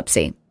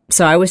narcolepsy.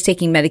 So I was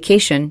taking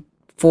medication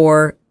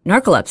for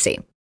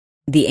narcolepsy.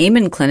 The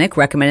Amen Clinic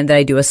recommended that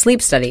I do a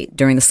sleep study.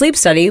 During the sleep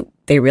study,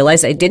 they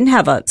realized I didn't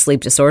have a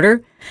sleep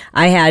disorder.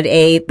 I had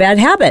a bad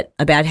habit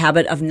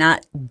of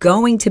not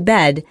going to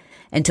bed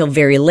until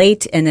very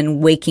late and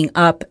then waking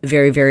up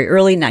very, very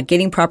early, not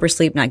getting proper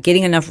sleep, not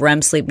getting enough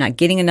REM sleep, not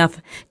getting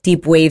enough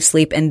deep wave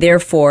sleep. And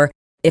therefore,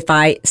 if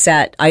I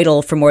sat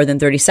idle for more than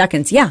 30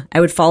 seconds, I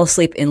would fall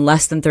asleep in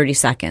less than 30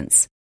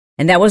 seconds.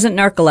 And that wasn't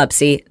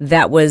narcolepsy.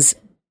 That was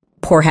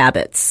poor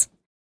habits.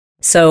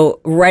 So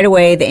right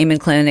away, the Amen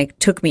Clinic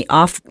took me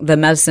off the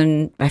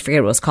medicine, I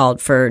forget what it was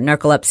called, for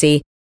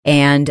narcolepsy.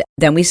 And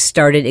then we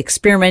started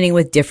experimenting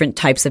with different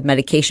types of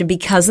medication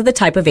because of the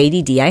type of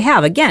ADD I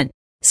have. Again,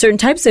 certain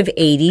types of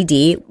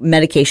ADD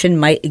medication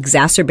might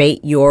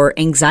exacerbate your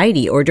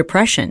anxiety or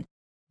depression.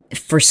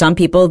 For some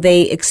people,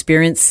 they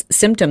experience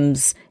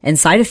symptoms and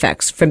side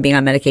effects from being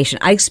on medication.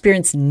 I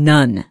experience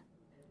none,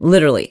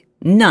 literally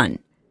none.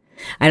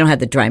 I don't have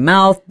the dry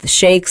mouth, the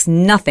shakes,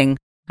 nothing.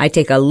 I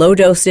take a low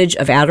dosage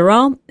of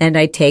Adderall and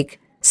I take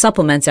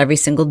supplements every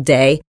single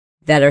day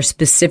that are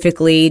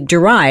specifically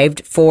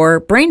derived for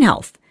brain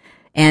health.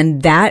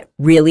 And that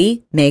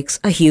really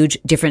makes a huge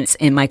difference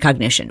in my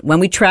cognition.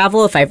 When we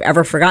travel, if I've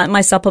ever forgotten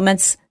my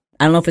supplements,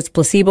 I don't know if it's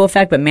placebo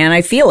effect, but man,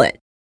 I feel it.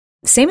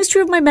 Same is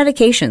true of my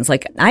medications.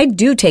 Like, I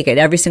do take it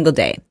every single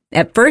day.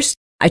 At first,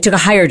 I took a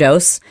higher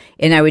dose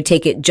and I would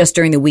take it just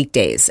during the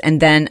weekdays,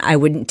 and then I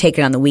wouldn't take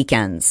it on the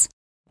weekends.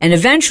 And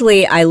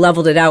eventually I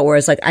leveled it out where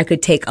it's like I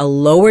could take a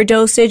lower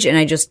dosage and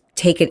I just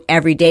take it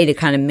every day to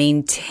kind of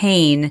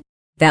maintain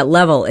that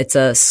level. It's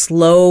a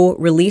slow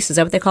release. Is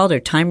that what they call it? Or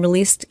time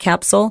released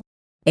capsule.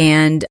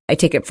 And I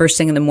take it first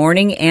thing in the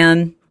morning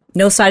and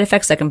no side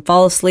effects. I can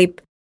fall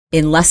asleep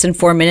in less than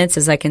 4 minutes,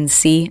 as I can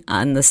see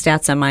on the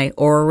stats on my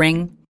Oura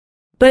Ring.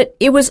 But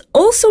it was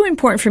also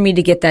important for me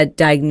to get that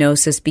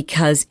diagnosis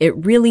because it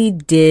really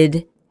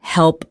did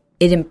help.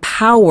 It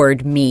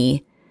empowered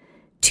me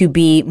to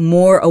be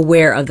more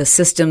aware of the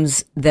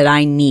systems that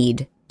I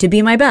need to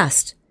be my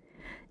best.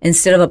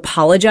 Instead of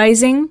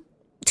apologizing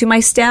to my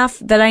staff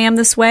that I am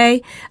this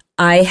way,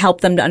 I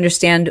help them to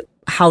understand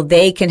how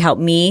they can help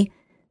me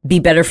be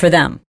better for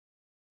them.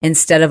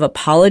 Instead of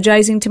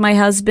apologizing to my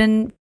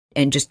husband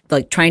and just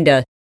like trying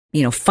to,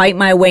 fight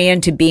my way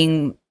into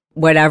being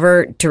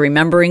whatever, to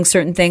remembering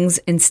certain things,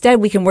 instead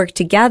we can work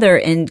together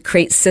and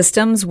create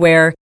systems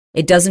where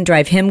it doesn't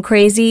drive him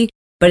crazy,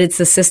 but it's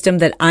the system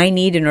that I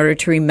need in order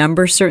to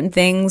remember certain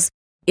things.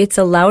 It's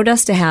allowed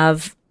us to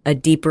have a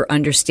deeper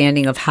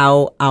understanding of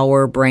how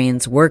our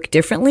brains work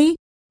differently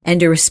and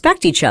to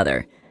respect each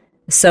other.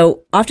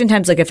 So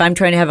oftentimes, like if I'm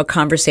trying to have a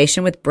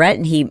conversation with Brett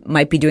and he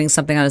might be doing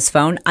something on his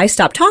phone, I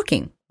stop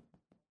talking.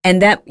 And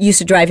that used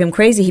to drive him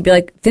crazy. He'd be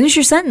like, finish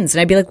your sentence.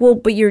 And I'd be like, well,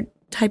 but you're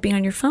typing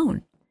on your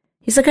phone.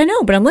 He's like, I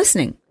know, but I'm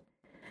listening.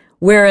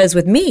 Whereas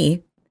with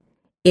me,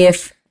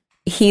 if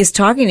he's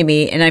talking to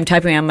me and I'm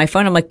typing on my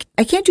phone, I'm like,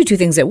 I can't do two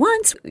things at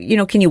once.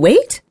 Can you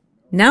wait?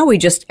 Now we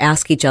just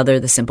ask each other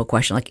the simple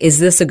question, like, is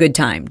this a good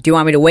time? Do you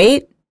want me to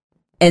wait?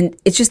 And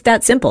it's just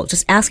that simple.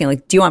 Just asking,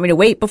 like, do you want me to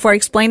wait before I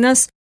explain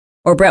this?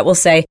 Or Brett will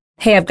say,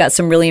 hey, I've got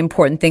some really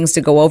important things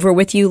to go over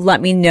with you.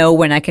 Let me know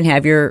when I can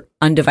have your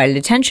undivided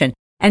attention.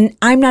 And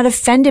I'm not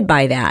offended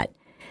by that.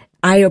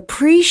 I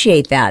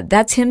appreciate that.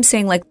 That's him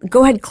saying, like,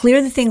 go ahead,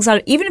 clear the things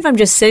out. Even if I'm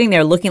just sitting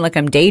there looking like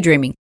I'm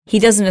daydreaming, he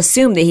doesn't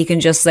assume that he can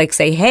just like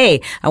say,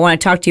 hey, I want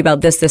to talk to you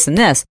about this, this, and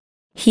this.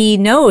 He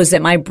knows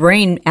that my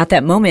brain at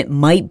that moment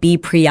might be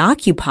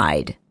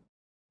preoccupied.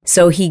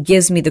 So he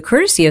gives me the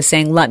courtesy of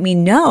saying, let me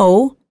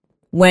know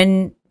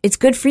when it's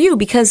good for you,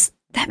 because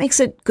that makes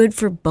it good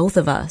for both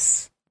of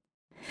us.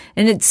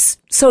 And it's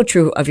so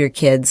true of your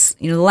kids.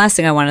 The last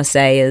thing I want to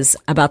say is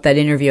about that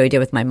interview I did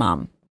with my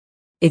mom.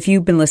 If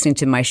you've been listening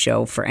to my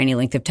show for any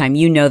length of time,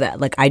 you know that,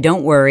 like, I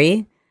don't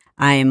worry.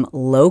 I'm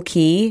low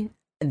key.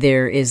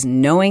 There is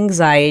no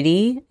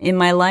anxiety in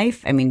my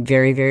life. I mean,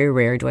 very, very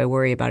rare do I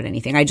worry about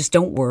anything. I just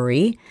don't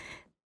worry.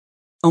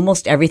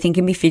 Almost everything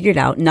can be figured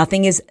out.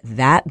 Nothing is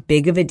that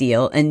big of a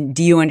deal. And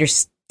do you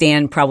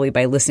understand, probably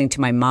by listening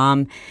to my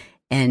mom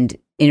and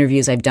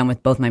interviews I've done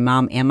with both my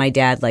mom and my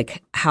dad,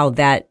 like how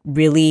that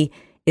really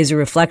is a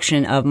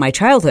reflection of my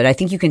childhood. I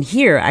think I can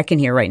hear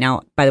right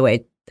now, by the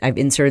way, I've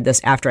inserted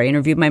this after I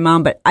interviewed my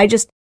mom, but I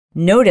just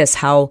notice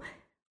how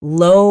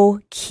low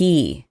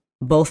key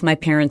both my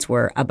parents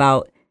were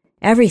about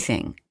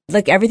everything.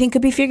 Like everything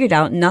could be figured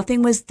out.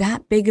 Nothing was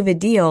that big of a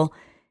deal.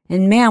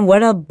 And man,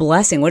 what a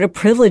blessing, what a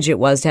privilege it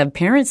was to have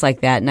parents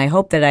like that. And I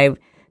hope that I've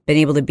been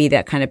able to be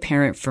that kind of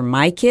parent for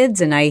my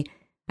kids. And I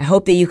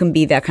hope that you can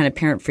be that kind of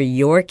parent for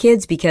your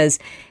kids, because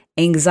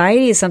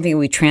anxiety is something that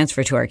we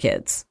transfer to our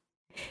kids.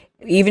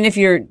 Even if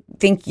you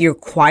think you're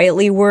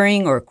quietly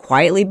worrying or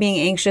quietly being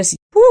anxious,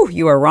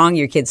 you are wrong.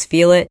 Your kids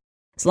feel it.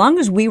 As long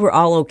as we were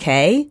all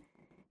okay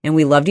and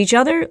we loved each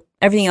other,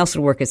 everything else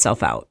would work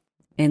itself out.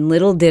 And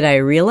little did I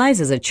realize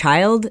as a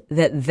child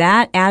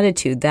that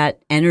attitude,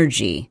 that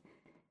energy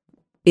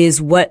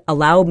is what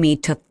allowed me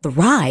to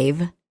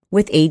thrive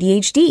with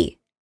ADHD.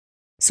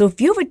 So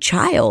if you have a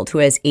child who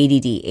has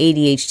ADD,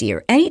 ADHD,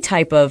 or any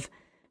type of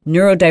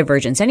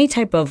neurodivergence, any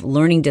type of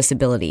learning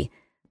disability,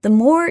 the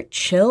more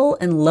chill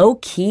and low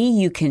key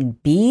you can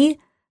be,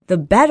 the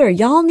better.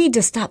 Y'all need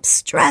to stop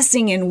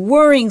stressing and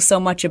worrying so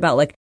much about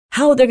like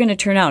how they're going to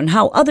turn out and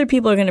how other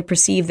people are going to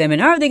perceive them, and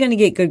are they going to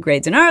get good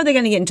grades, and are they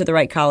going to get into the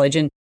right college,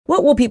 and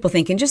what will people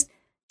think, and just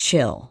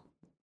chill.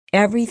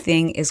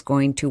 Everything is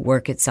going to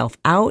work itself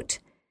out.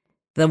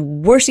 The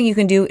worst thing you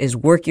can do is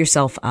work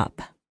yourself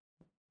up.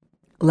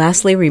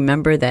 Lastly,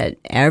 remember that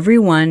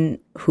everyone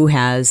who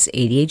has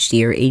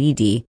ADHD or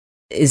ADD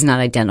is not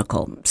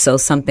identical. So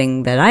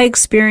something that I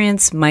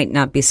experience might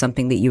not be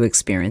something that you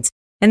experience.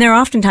 And there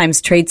are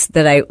oftentimes traits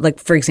that I, like,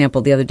 for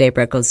example, the other day,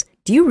 Brett goes,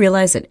 do you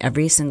realize that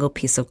every single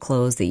piece of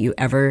clothes that you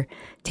ever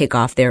take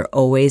off, they're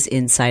always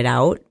inside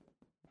out?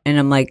 And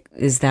I'm like,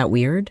 is that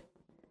weird?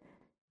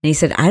 And he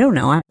said, I don't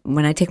know.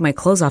 When I take my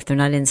clothes off, they're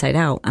not inside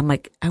out. I'm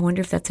like, I wonder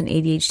if that's an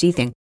ADHD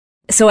thing.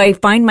 So I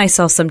find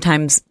myself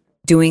sometimes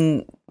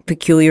doing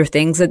peculiar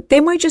things that they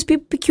might just be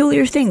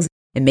peculiar things.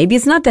 And maybe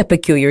it's not that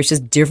peculiar. It's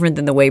just different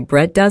than the way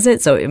Brett does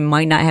it. So it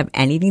might not have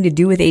anything to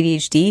do with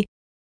ADHD.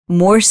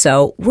 More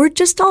so, we're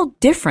just all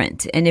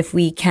different. And if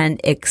we can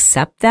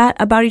accept that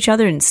about each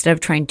other instead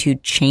of trying to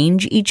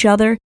change each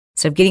other,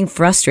 instead of getting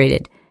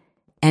frustrated,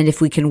 and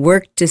if we can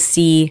work to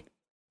see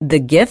the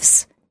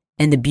gifts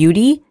and the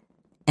beauty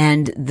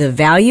and the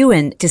value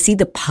and to see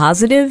the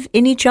positive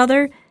in each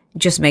other, it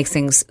just makes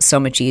things so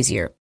much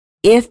easier.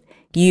 If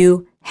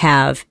you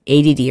have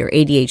ADD or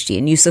ADHD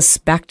and you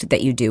suspect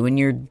that you do and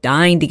you're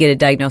dying to get a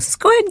diagnosis,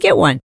 go ahead and get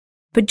one.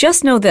 But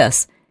just know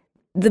this,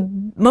 the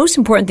most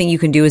important thing you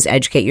can do is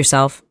educate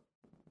yourself.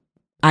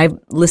 I've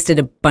listed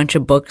a bunch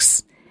of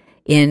books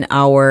in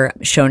our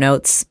show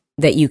notes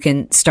that you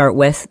can start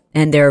with,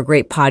 and they're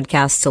great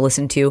podcasts to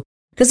listen to.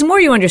 Because the more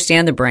you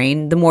understand the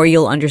brain, the more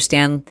you'll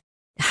understand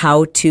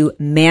how to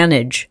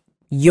manage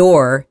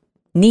your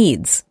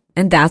needs.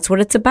 And that's what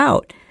it's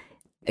about.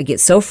 I get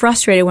so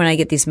frustrated when I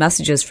get these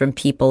messages from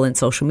people in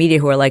social media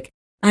who are like,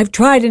 I've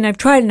tried and I've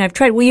tried and I've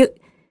tried. Well,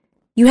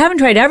 you haven't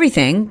tried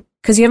everything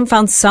because you haven't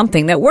found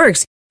something that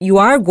works. You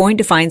are going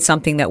to find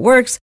something that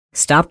works.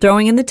 Stop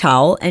throwing in the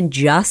towel and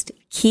just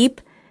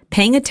keep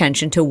paying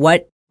attention to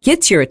what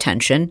gets your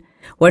attention,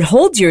 what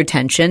holds your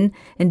attention,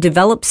 and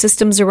develop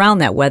systems around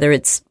that. Whether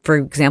it's, for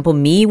example,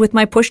 me with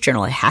my push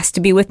journal, it has to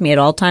be with me at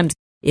all times.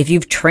 If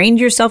you've trained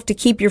yourself to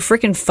keep your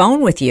freaking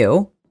phone with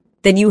you,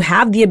 then you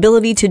have the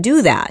ability to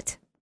do that.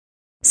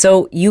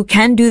 So you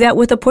can do that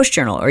with a push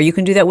journal, or you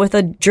can do that with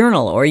a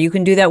journal, or you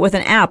can do that with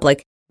an app.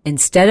 Like,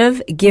 instead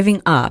of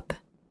giving up,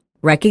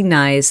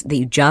 recognize that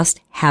you just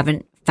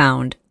haven't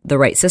found the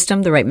right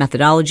system, the right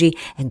methodology,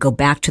 and go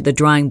back to the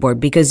drawing board,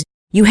 because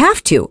you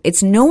have to.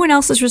 It's no one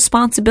else's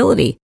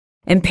responsibility.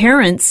 And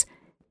parents,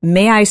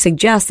 may I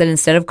suggest that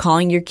instead of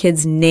calling your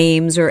kids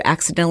names or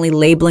accidentally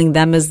labeling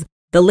them as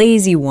the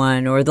lazy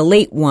one or the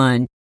late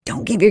one,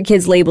 don't give your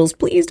kids labels.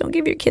 Please don't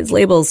give your kids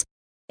labels.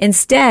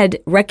 Instead,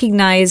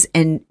 recognize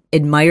and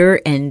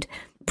admire and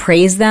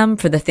praise them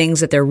for the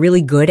things that they're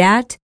really good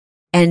at,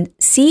 and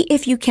see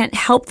if you can't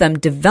help them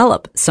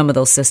develop some of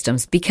those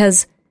systems,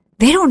 because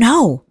they don't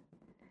know.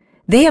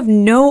 They have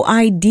no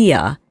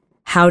idea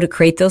how to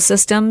create those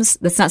systems.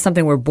 That's not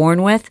something we're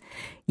born with.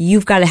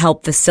 You've got to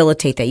help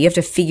facilitate that. You have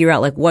to figure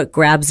out like what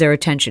grabs their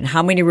attention.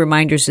 How many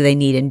reminders do they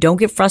need? And don't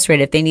get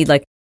frustrated if they need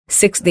like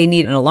 6, they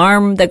need an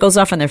alarm that goes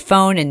off on their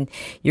phone, and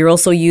you're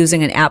also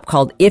using an app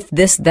called If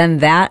This Then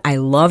That. I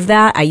love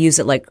that. I use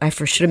it like, I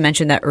should have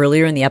mentioned that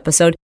earlier in the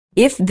episode.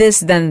 If This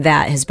Then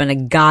That has been a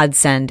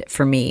godsend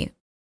for me,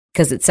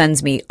 because it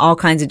sends me all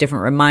kinds of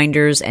different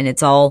reminders, and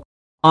it's all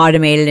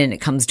automated and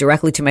it comes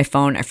directly to my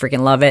phone. I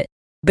freaking love it.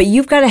 But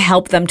you've got to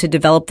help them to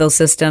develop those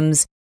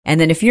systems. And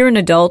then if you're an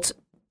adult,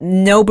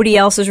 nobody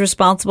else is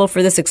responsible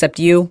for this except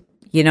you.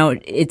 You know,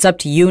 it's up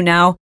to you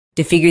now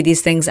to figure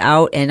these things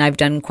out. And I've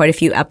done quite a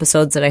few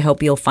episodes that I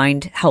hope you'll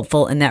find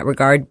helpful in that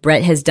regard.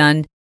 Brett has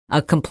done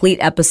a complete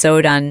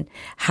episode on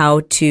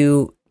how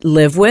to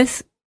live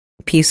with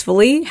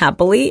peacefully,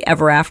 happily,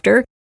 ever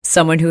after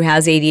someone who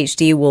has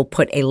ADHD. We'll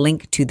put a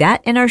link to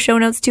that in our show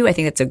notes too. I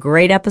think it's a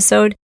great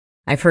episode.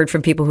 I've heard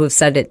from people who have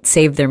said it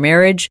saved their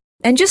marriage.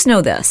 And just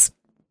know this,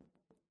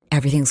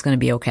 everything's going to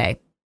be okay.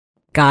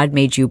 God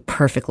made you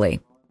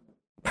perfectly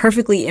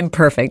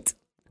imperfect.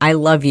 I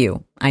love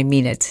you. I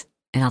mean it.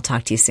 And I'll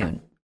talk to you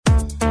soon.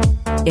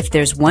 If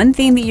there's one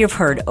theme that you've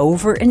heard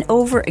over and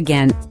over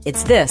again,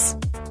 it's this.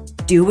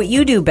 Do what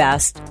you do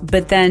best,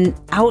 but then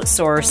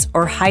outsource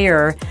or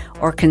hire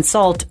or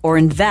consult or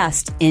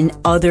invest in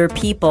other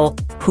people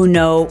who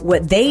know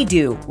what they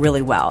do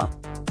really well.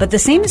 But the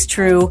same is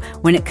true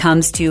when it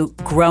comes to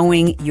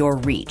growing your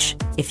reach.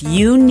 If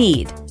you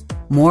need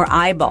more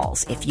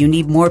eyeballs, if you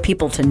need more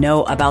people to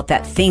know about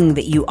that thing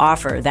that you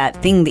offer,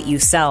 that thing that you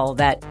sell,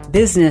 that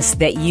business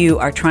that you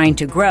are trying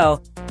to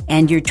grow,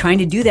 and you're trying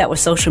to do that with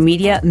social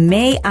media,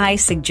 may I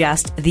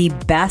suggest the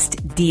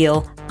best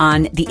deal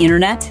on the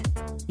internet?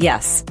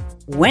 Yes.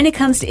 When it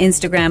comes to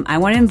Instagram, I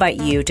want to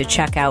invite you to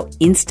check out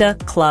Insta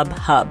Club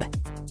Hub.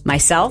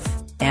 Myself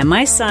and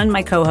my son,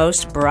 my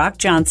co-host, Barack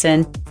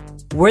Johnson,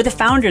 we're the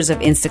founders of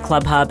Insta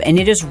Club Hub, and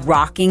it is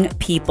rocking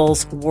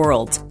people's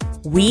worlds.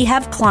 We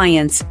have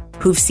clients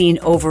who've seen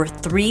over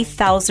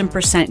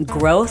 3,000%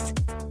 growth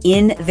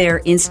in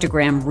their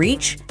Instagram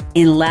reach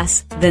in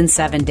less than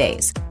 7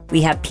 days.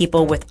 We have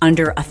people with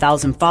under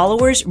 1,000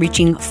 followers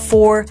reaching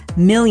 4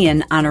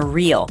 million on a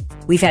reel.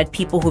 We've had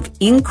people who've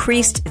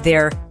increased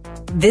their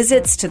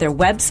visits to their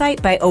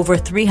website by over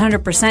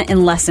 300%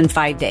 in less than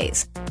 5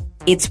 days.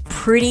 It's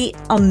pretty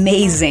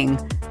amazing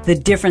the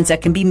difference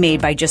that can be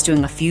made by just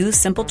doing a few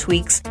simple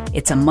tweaks.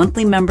 It's a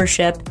monthly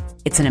membership.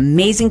 It's an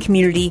amazing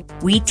community.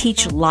 We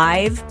teach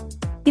live.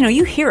 You know,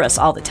 you hear us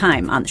all the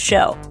time on the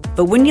show,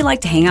 but wouldn't you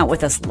like to hang out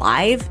with us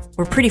live?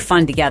 We're pretty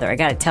fun together, I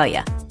got to tell you.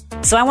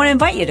 So I want to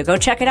invite you to go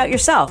check it out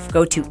yourself.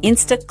 Go to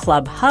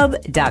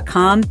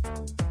instaclubhub.com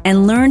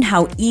and learn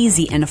how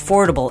easy and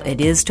affordable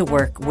it is to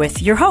work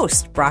with your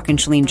host, Brock and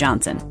Chalene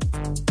Johnson.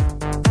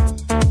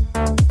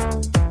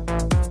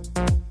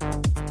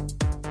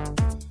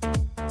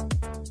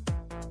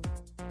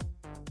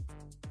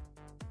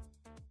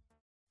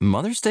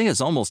 Mother's Day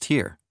is almost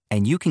here,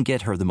 and you can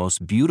get her the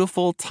most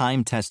beautiful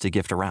time-tested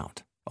gift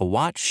around, a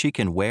watch she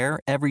can wear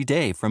every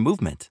day from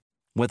Movement.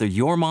 Whether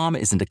your mom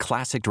is into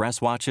classic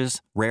dress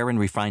watches, rare and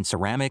refined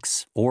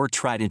ceramics, or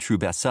tried-and-true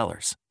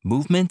bestsellers,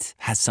 Movement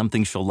has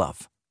something she'll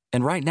love.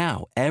 And right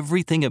now,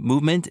 everything at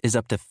Movement is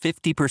up to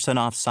 50%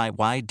 off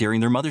site-wide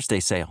during their Mother's Day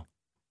sale.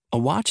 A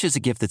watch is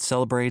a gift that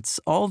celebrates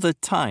all the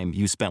time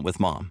you spent with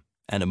mom,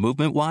 and a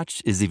Movement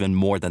watch is even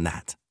more than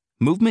that.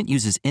 Movement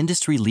uses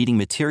industry-leading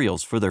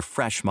materials for their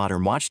fresh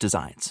modern watch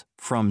designs,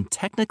 From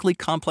technically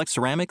complex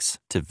ceramics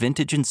to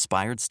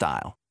vintage-inspired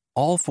style,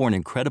 all for an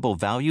incredible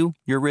value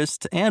your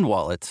wrist and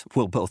wallet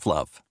will both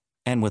love.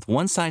 And with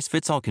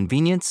one-size-fits-all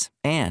convenience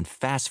and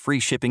fast free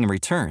shipping and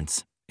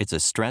returns, it's a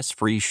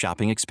stress-free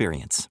shopping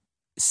experience.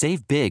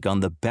 Save big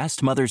on the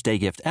best Mother's Day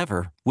gift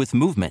ever with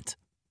Movement.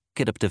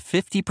 Get up to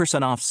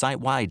 50% off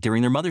site-wide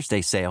during their Mother's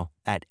Day sale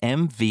at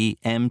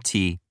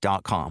MVMT.com.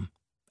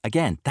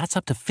 Again, that's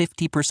up to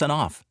 50%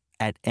 off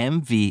at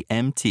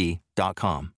MVMT.com.